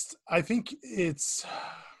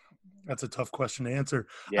that's a tough question to answer.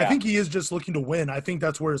 Yeah. I think he is just looking to win. I think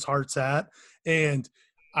that's where his heart's at. And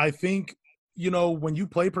I think, when you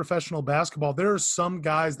play professional basketball, there are some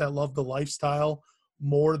guys that love the lifestyle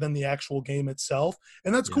more than the actual game itself.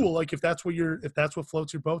 And that's cool. Like if that's what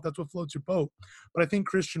floats your boat, that's what floats your boat. But I think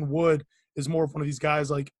Christian Wood is more of one of these guys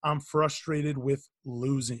like, I'm frustrated with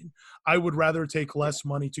losing. I would rather take less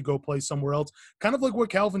money to go play somewhere else. Kind of like what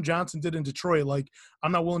Calvin Johnson did in Detroit. Like,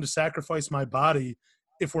 I'm not willing to sacrifice my body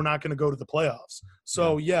if we're not going to go to the playoffs.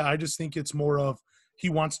 So, I just think it's more of he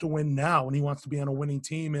wants to win now and he wants to be on a winning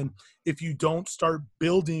team. And if you don't start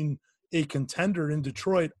building a contender in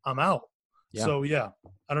Detroit, I'm out. Yeah. So,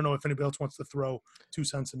 I don't know if anybody else wants to throw 2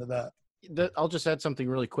 cents into that. I'll just add something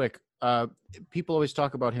really quick. People always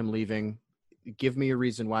talk about him leaving. Give me a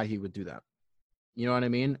reason why he would do that. You know what I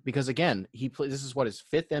mean? Because again, this is his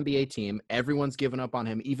 5th NBA team. Everyone's given up on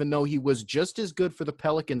him, even though he was just as good for the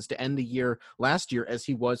Pelicans to end the year last year as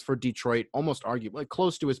he was for Detroit, almost arguably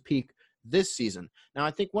close to his peak this season. Now,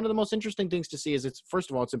 I think one of the most interesting things to see is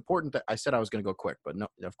first of all, it's important that I said I was going to go quick, but no,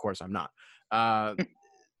 of course I'm not.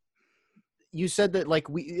 You said that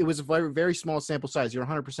it was a very, very small sample size. You're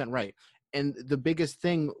 100% right. And the biggest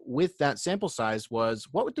thing with that sample size was,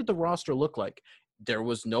 what did the roster look like? There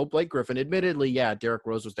was no Blake Griffin. Admittedly, Derrick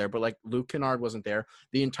Rose was there, but Luke Kennard wasn't there.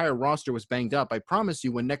 The entire roster was banged up. I promise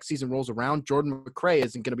you, when next season rolls around, Jordan McRae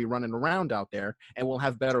isn't going to be running around out there, and we'll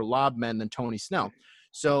have better lob men than Tony Snell.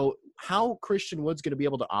 So how Christian Wood's going to be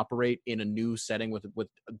able to operate in a new setting with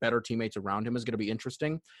better teammates around him is going to be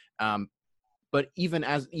interesting. But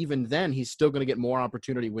even then, he's still going to get more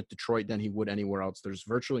opportunity with Detroit than he would anywhere else. There's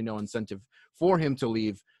virtually no incentive for him to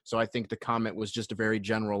leave. So I think the comment was just a very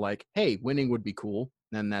general, hey, winning would be cool.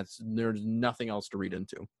 And there's nothing else to read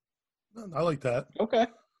into. I like that. Okay.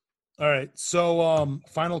 All right. So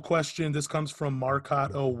final question. This comes from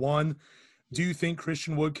Marcot01. Do you think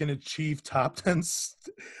Christian Wood can achieve top 10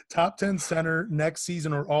 center next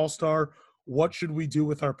season or all-star? What should we do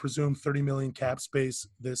with our presumed $30 million cap space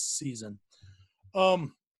this season?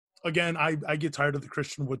 Again, I get tired of the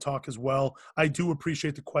Christian Wood talk as well. I do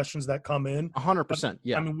appreciate the questions that come in. 100%.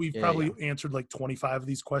 Yeah. I mean, we've probably answered 25 of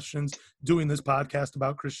these questions doing this podcast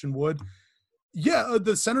about Christian Wood. Yeah,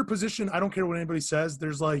 the center position, I don't care what anybody says.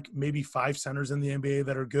 There's maybe 5 centers in the NBA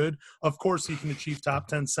that are good. Of course, he can achieve top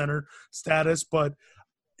 10 center status, but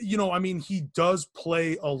he does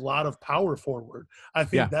play a lot of power forward. I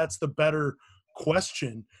think that's the better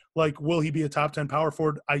question. Will he be a top 10 power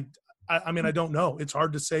forward? I mean, I don't know. It's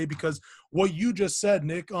hard to say because what you just said,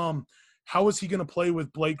 Nick, how is he going to play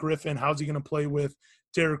with Blake Griffin? How's he going to play with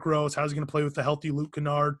Derrick Rose? How's he going to play with the healthy Luke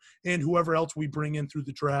Kennard and whoever else we bring in through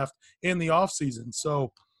the draft and the offseason?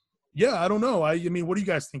 So, I don't know. I mean, what do you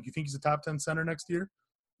guys think? You think he's a top 10 center next year?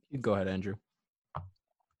 You go ahead, Andrew.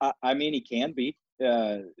 I mean, he can be.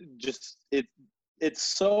 It's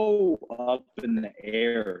so up in the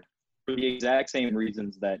air for the exact same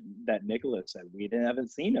reasons that Nicholas said. We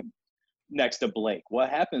haven't seen him next to Blake. What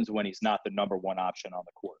happens when he's not the number one option on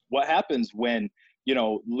the court? What happens when,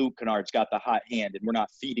 Luke Kennard's got the hot hand and we're not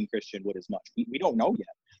feeding Christian Wood as much? We don't know yet.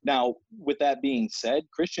 Now, with that being said,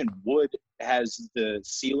 Christian Wood has the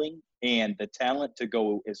ceiling and the talent to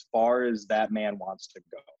go as far as that man wants to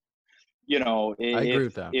go. I agree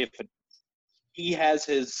with that. If he has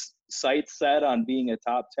his sights set on being a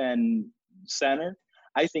top 10 center,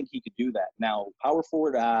 I think he could do that. Now, power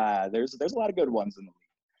forward, there's a lot of good ones in the league.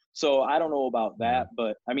 So I don't know about that,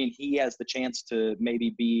 but I mean, he has the chance to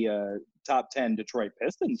maybe be a top 10 Detroit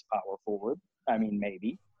Pistons power forward. I mean,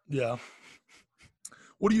 maybe. Yeah.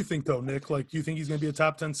 What do you think, though, Nick? Do you think he's going to be a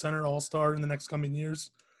top 10 center all-star in the next coming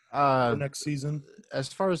years? Or next season? As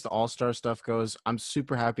far as the all-star stuff goes, I'm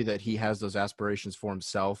super happy that he has those aspirations for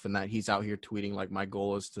himself and that he's out here tweeting my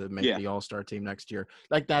goal is to make the all-star team next year.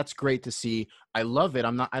 That's great to see. I love it.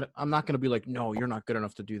 I'm not going to be no, you're not good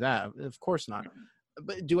enough to do that. Of course not.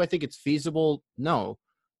 But do I think it's feasible? No.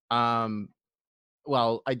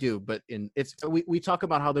 Well, I do, but we talk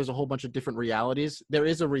about how there's a whole bunch of different realities. There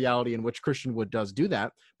is a reality in which Christian Wood does do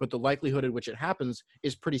that, but the likelihood in which it happens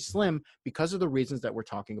is pretty slim because of the reasons that we're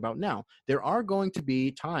talking about now. There are going to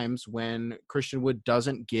be times when Christian Wood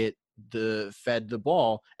doesn't get fed the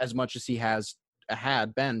ball as much as he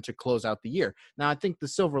had been to close out the year. Now, I think the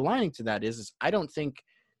silver lining to that is I don't think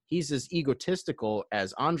he's as egotistical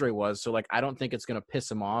as Andre was. So I don't think it's going to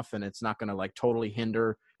piss him off and it's not going to totally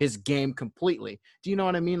hinder his game completely. Do you know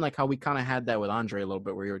what I mean? How we kind of had that with Andre a little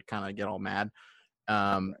bit where he would kind of get all mad.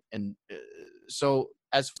 So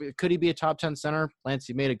could he be a top 10 center? Lance,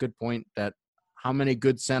 you made a good point that how many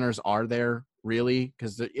good centers are there really?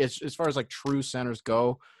 Because as far as like true centers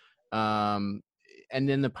go, and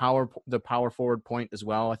then the power forward point as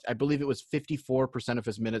well. I believe it was 54% of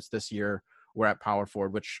his minutes this year were at power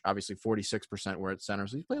forward, which obviously 46% were at center.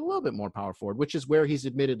 So he's played a little bit more power forward, which is where he's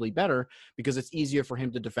admittedly better because it's easier for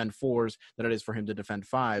him to defend fours than it is for him to defend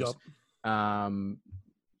fives. Yep.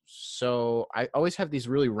 So I always have these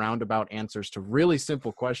really roundabout answers to really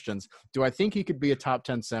simple questions. Do I think he could be a top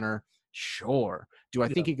 10 center? Sure. Do I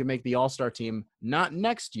think he could make the All-Star team? Not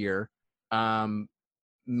next year.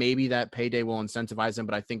 Maybe that payday will incentivize him,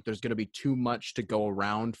 but I think there's going to be too much to go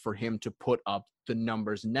around for him to put up the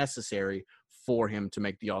numbers necessary for him to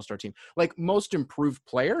make the All-Star team. Like most improved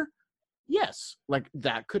player, yes, like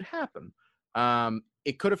that could happen.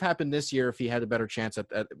 It could have happened this year if he had a better chance at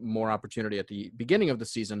more opportunity at the beginning of the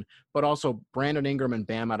season, but also Brandon Ingram and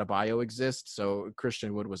Bam Adebayo exist, so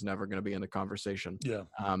Christian Wood was never going to be in the conversation. Yeah.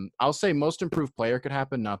 I'll say most improved player could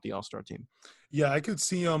happen, not the All-Star team. Yeah, I could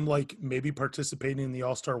see him like maybe participating in the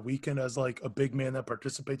All-Star weekend as like a big man that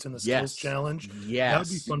participates in the skills challenge. Yes. That would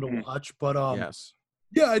be fun to watch. But yes.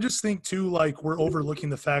 Yeah, I just think too, like we're overlooking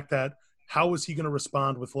the fact that how is he going to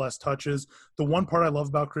respond with less touches? The one part I love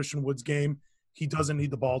about Christian Wood's game, he doesn't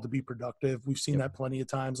need the ball to be productive. We've seen that plenty of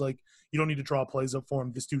times. Like you don't need to draw plays up for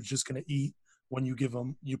him. This dude's just going to eat when you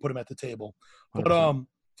put him at the table. 100%. But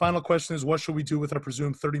final question is, what should we do with our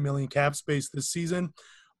presumed $30 million cap space this season?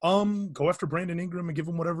 Go after Brandon Ingram and give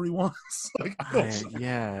him whatever he wants.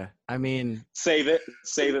 I mean, save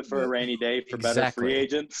it for a rainy day for better free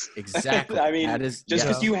agents. Exactly. I mean, just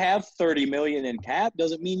because you have $30 million in cap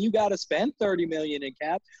doesn't mean you got to spend $30 million in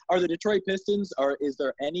cap. Are the Detroit Pistons, or is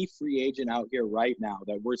there any free agent out here right now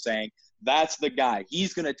that we're saying that's the guy?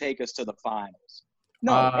 He's going to take us to the finals.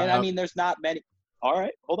 No, and I mean, there's not many. All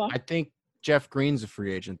right, hold on. I think Jeff Green's a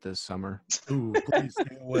free agent this summer. Ooh, please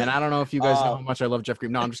stay away. And I don't know if you guys know how much I love Jeff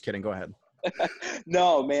Green. No, I'm just kidding. Go ahead.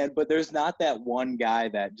 No, man, but there's not that one guy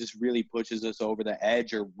that just really pushes us over the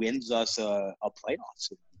edge or wins us a playoff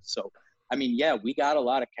series. So, I mean, yeah, we got a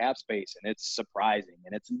lot of cap space, and it's surprising,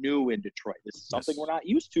 and it's new in Detroit. This is something we're not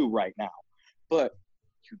used to right now. But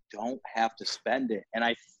you don't have to spend it. And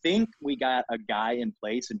I think we got a guy in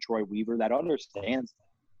place in Troy Weaver that understands that.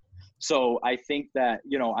 So I think that,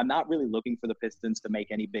 I'm not really looking for the Pistons to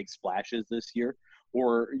make any big splashes this year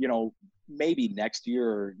or, maybe next year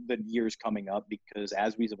or the years coming up, because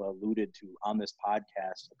as we've alluded to on this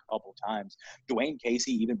podcast a couple times, Dwayne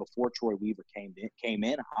Casey, even before Troy Weaver came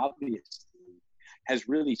in, obviously has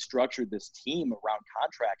really structured this team around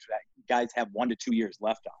contracts that guys have 1 to 2 years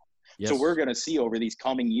left on. Yes. So we're going to see over these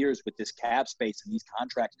coming years with this cap space and these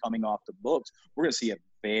contracts coming off the books, we're going to see a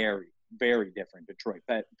very, very different Detroit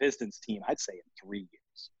Pistons team, I'd say, in 3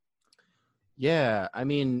 years. Yeah, I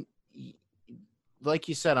mean, like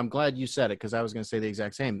you said, I'm glad you said it because I was going to say the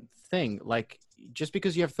exact same thing. Like, just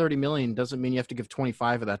because you have $30 million doesn't mean you have to give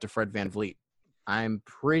 25 of that to Fred VanVleet. I'm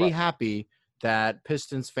pretty happy that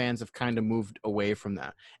Pistons fans have kind of moved away from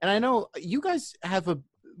that. And I know you guys have a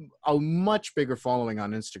much bigger following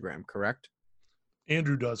on Instagram, correct?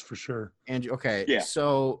 Andrew does for sure. Andrew, okay. Yeah.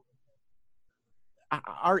 So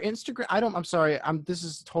our Instagram, I'm sorry, this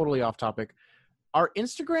is totally off topic. Our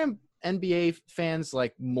Instagram NBA fans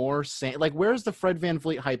like more saying, like, where's the Fred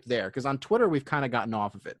VanVleet hype there? Because on Twitter we've kind of gotten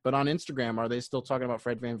off of it, but on Instagram, are they still talking about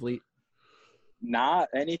Fred VanVleet? Not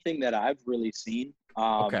anything that I've really seen.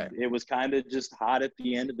 Okay. It was kind of just hot at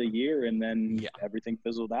the end of the year, and then everything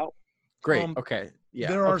fizzled out. Great. Okay. Yeah.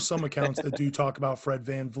 There are some accounts that do talk about Fred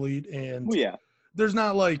VanVleet, and there's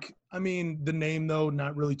not like, I mean, the name though,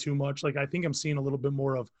 not really too much. Like, I think I'm seeing a little bit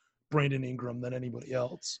more of Brandon Ingram than anybody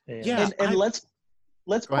else. And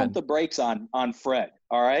let's pump the brakes on Fred.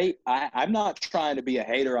 All right. I'm not trying to be a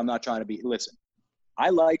hater. I'm not trying to be, listen, I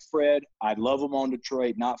like Fred. I love him on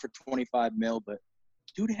Detroit, not for 25 mil, but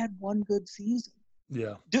dude had one good season.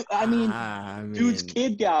 Yeah. Dude, I mean, dude's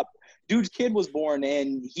kid was born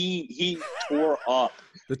and he tore up.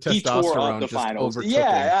 The testosterone he tore up the finals.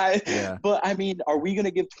 But I mean, are we going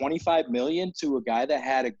to give $25 million to a guy that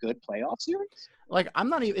had a good playoff series? Like,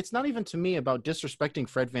 it's not even to me about disrespecting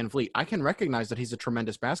Fred VanVleet. I can recognize that he's a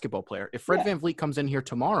tremendous basketball player. If Fred VanVleet comes in here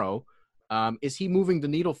tomorrow, is he moving the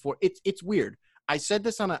needle for it's weird. I said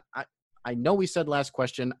this I know we said last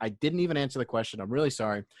question. I didn't even answer the question. I'm really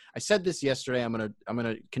sorry. I said this yesterday. I'm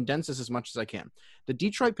gonna condense this as much as I can. The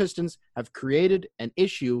Detroit Pistons have created an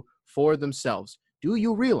issue for themselves. Do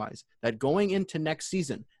you realize that going into next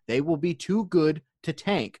season, they will be too good to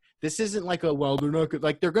tank? This isn't like they're not good.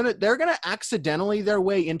 Like they're gonna accidentally their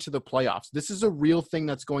way into the playoffs. This is a real thing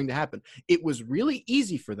that's going to happen. It was really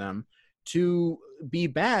easy for them to be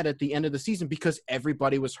bad at the end of the season because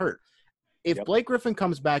everybody was hurt. If Blake Griffin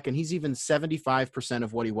comes back and he's even 75%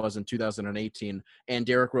 of what he was in 2018, and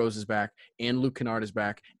Derrick Rose is back, and Luke Kennard is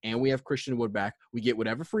back, and we have Christian Wood back, we get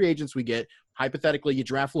whatever free agents we get. Hypothetically, you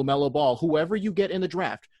draft LaMelo Ball, whoever you get in the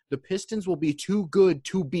draft, the Pistons will be too good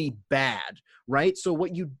to be bad, right? So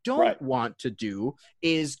what you don't want to do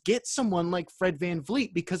is get someone like Fred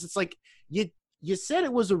VanVleet, because it's like you said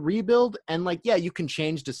it was a rebuild, and like, yeah, you can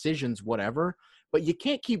change decisions, whatever, but you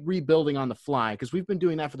can't keep rebuilding on the fly because we've been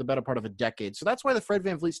doing that for the better part of a decade. So that's why the Fred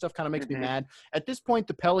VanVleet stuff kind of makes me mad. At this point,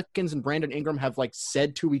 the Pelicans and Brandon Ingram have like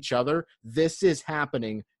said to each other, this is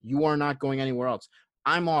happening. You are not going anywhere else.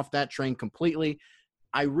 I'm off that train completely.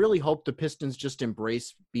 I really hope the Pistons just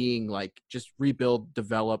embrace being like, just rebuild,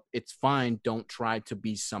 develop. It's fine. Don't try to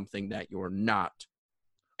be something that you're not.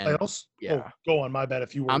 And, I also go on. My bad.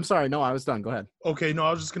 If you were, I'm sorry. No, I was done. Go ahead. Okay. No,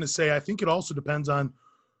 I was just going to say, I think it also depends on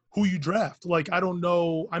who you draft. Like, I don't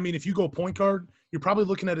know. I mean, if you go point guard, you're probably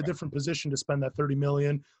looking at a different position to spend that $30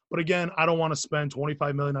 million. But again, I don't want to spend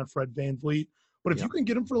 $25 million on Fred VanVleet. But if you can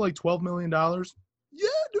get him for like $12 million, yeah,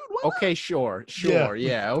 dude. Okay, sure.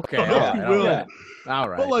 Yeah. Okay. All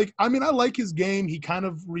right. But like, I mean, I like his game. He kind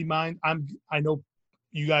of I know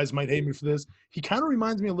you guys might hate me for this. He kind of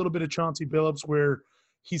reminds me a little bit of Chauncey Billups, where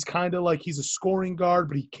he's kind of like, he's a scoring guard,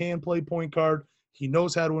 but he can play point guard. He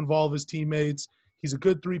knows how to involve his teammates. He's a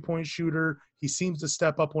good three-point shooter. He seems to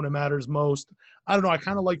step up when it matters most. I don't know. I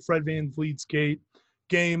kind of like Fred VanVleet's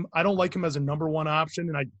game. I don't like him as a number one option,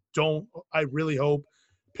 and I really hope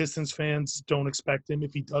Pistons fans don't expect him,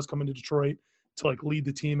 if he does come into Detroit, to like lead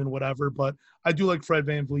the team and whatever. But I do like Fred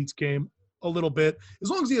VanVleet's game a little bit, as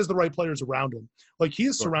long as he has the right players around him. Like, he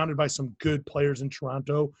is surrounded by some good players in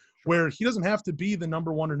Toronto, where he doesn't have to be the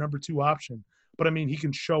number one or number two option. But I mean, he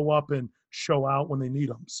can show up and show out when they need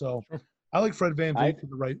him. So I like Fred VanVleet for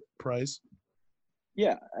the right price.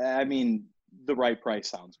 Yeah, I mean, the right price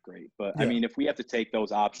sounds great. But, I mean, if we have to take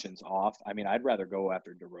those options off, I mean, I'd rather go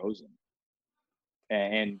after DeRozan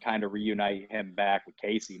and kind of reunite him back with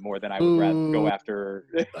Casey more than I would rather go after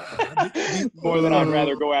I'd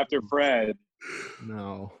rather go after Fred.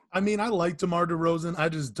 No. I mean, I like DeMar DeRozan. I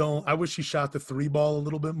just don't. I wish he shot the three ball a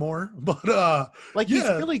little bit more. But he's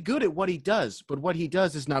really good at what he does, but what he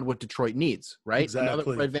does is not what Detroit needs, right? Exactly.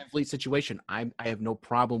 Another Fred VanVleet situation. I have no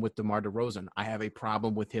problem with DeMar DeRozan. I have a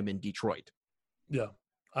problem with him in Detroit. Yeah.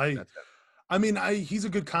 He's a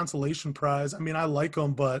good consolation prize. I mean, I like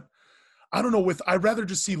him, but I don't know. I'd rather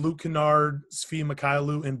just see Luke Kennard, Svi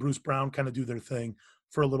Mykhailiuk, and Bruce Brown kind of do their thing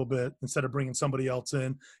for a little bit instead of bringing somebody else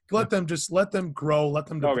in. Let them grow, let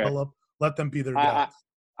them develop, let them be their guys.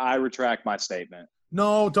 I retract my statement.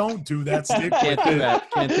 No, don't do that. Can't do that.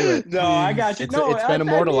 Can't do it. No, I got you. It's been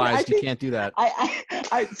immortalized. You can't do that.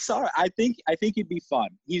 Sorry. I think he'd be fun.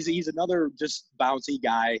 He's another just bouncy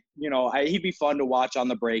guy. You know, he'd be fun to watch on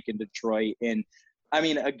the break in Detroit. And I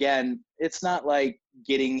mean, again, it's not like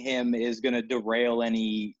getting him is going to derail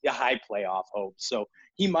any high playoff hopes. So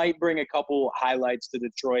he might bring a couple highlights to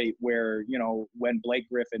Detroit where, you know, when Blake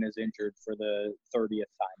Griffin is injured for the 30th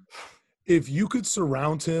time. If you could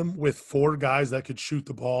surround him with four guys that could shoot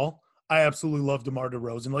the ball, I absolutely love DeMar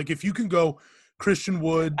DeRozan. Like, if you can go Christian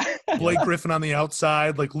Wood, Blake Griffin on the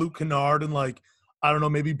outside, like Luke Kennard, and like, I don't know,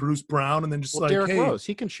 maybe Bruce Brown, and then just Derrick Rose,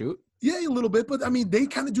 he can shoot. Yeah, a little bit. But, I mean, they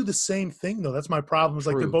kind of do the same thing, though. That's my problem. It's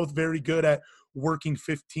like they're both very good at working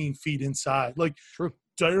 15 feet inside. Like,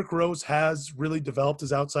 Derrick Rose has really developed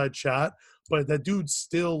his outside shot, but that dude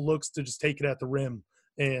still looks to just take it at the rim,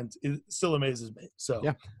 and it still amazes me. So,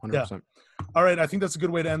 yeah, 100%. Yeah. All right, I think that's a good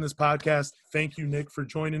way to end this podcast. Thank you, Nick, for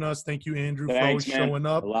joining us. Thank you, Andrew, for always showing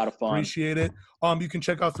up. A lot of fun. Appreciate it. You can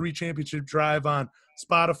check out 3 Championship Drive on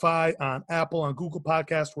Spotify, on Apple, on Google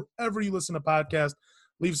Podcasts, wherever you listen to podcasts.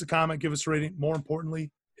 Leave us a comment, give us a rating. More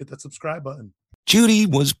importantly, hit that subscribe button. Judy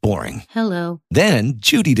was boring. Hello. Then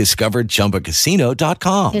Judy discovered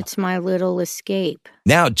ChumbaCasino.com. It's my little escape.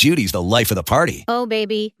 Now Judy's the life of the party. Oh,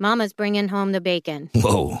 baby, mama's bringing home the bacon.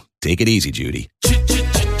 Whoa, take it easy, Judy.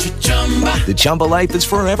 The Chumba life is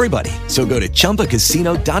for everybody. So go to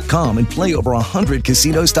ChumbaCasino.com and play over 100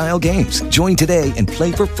 casino-style games. Join today and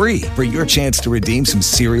play for free for your chance to redeem some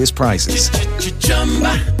serious prizes.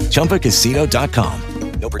 ChumbaCasino.com.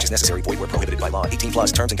 No purchase necessary. Void where prohibited by law.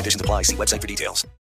 18+ terms and conditions apply. See website for details.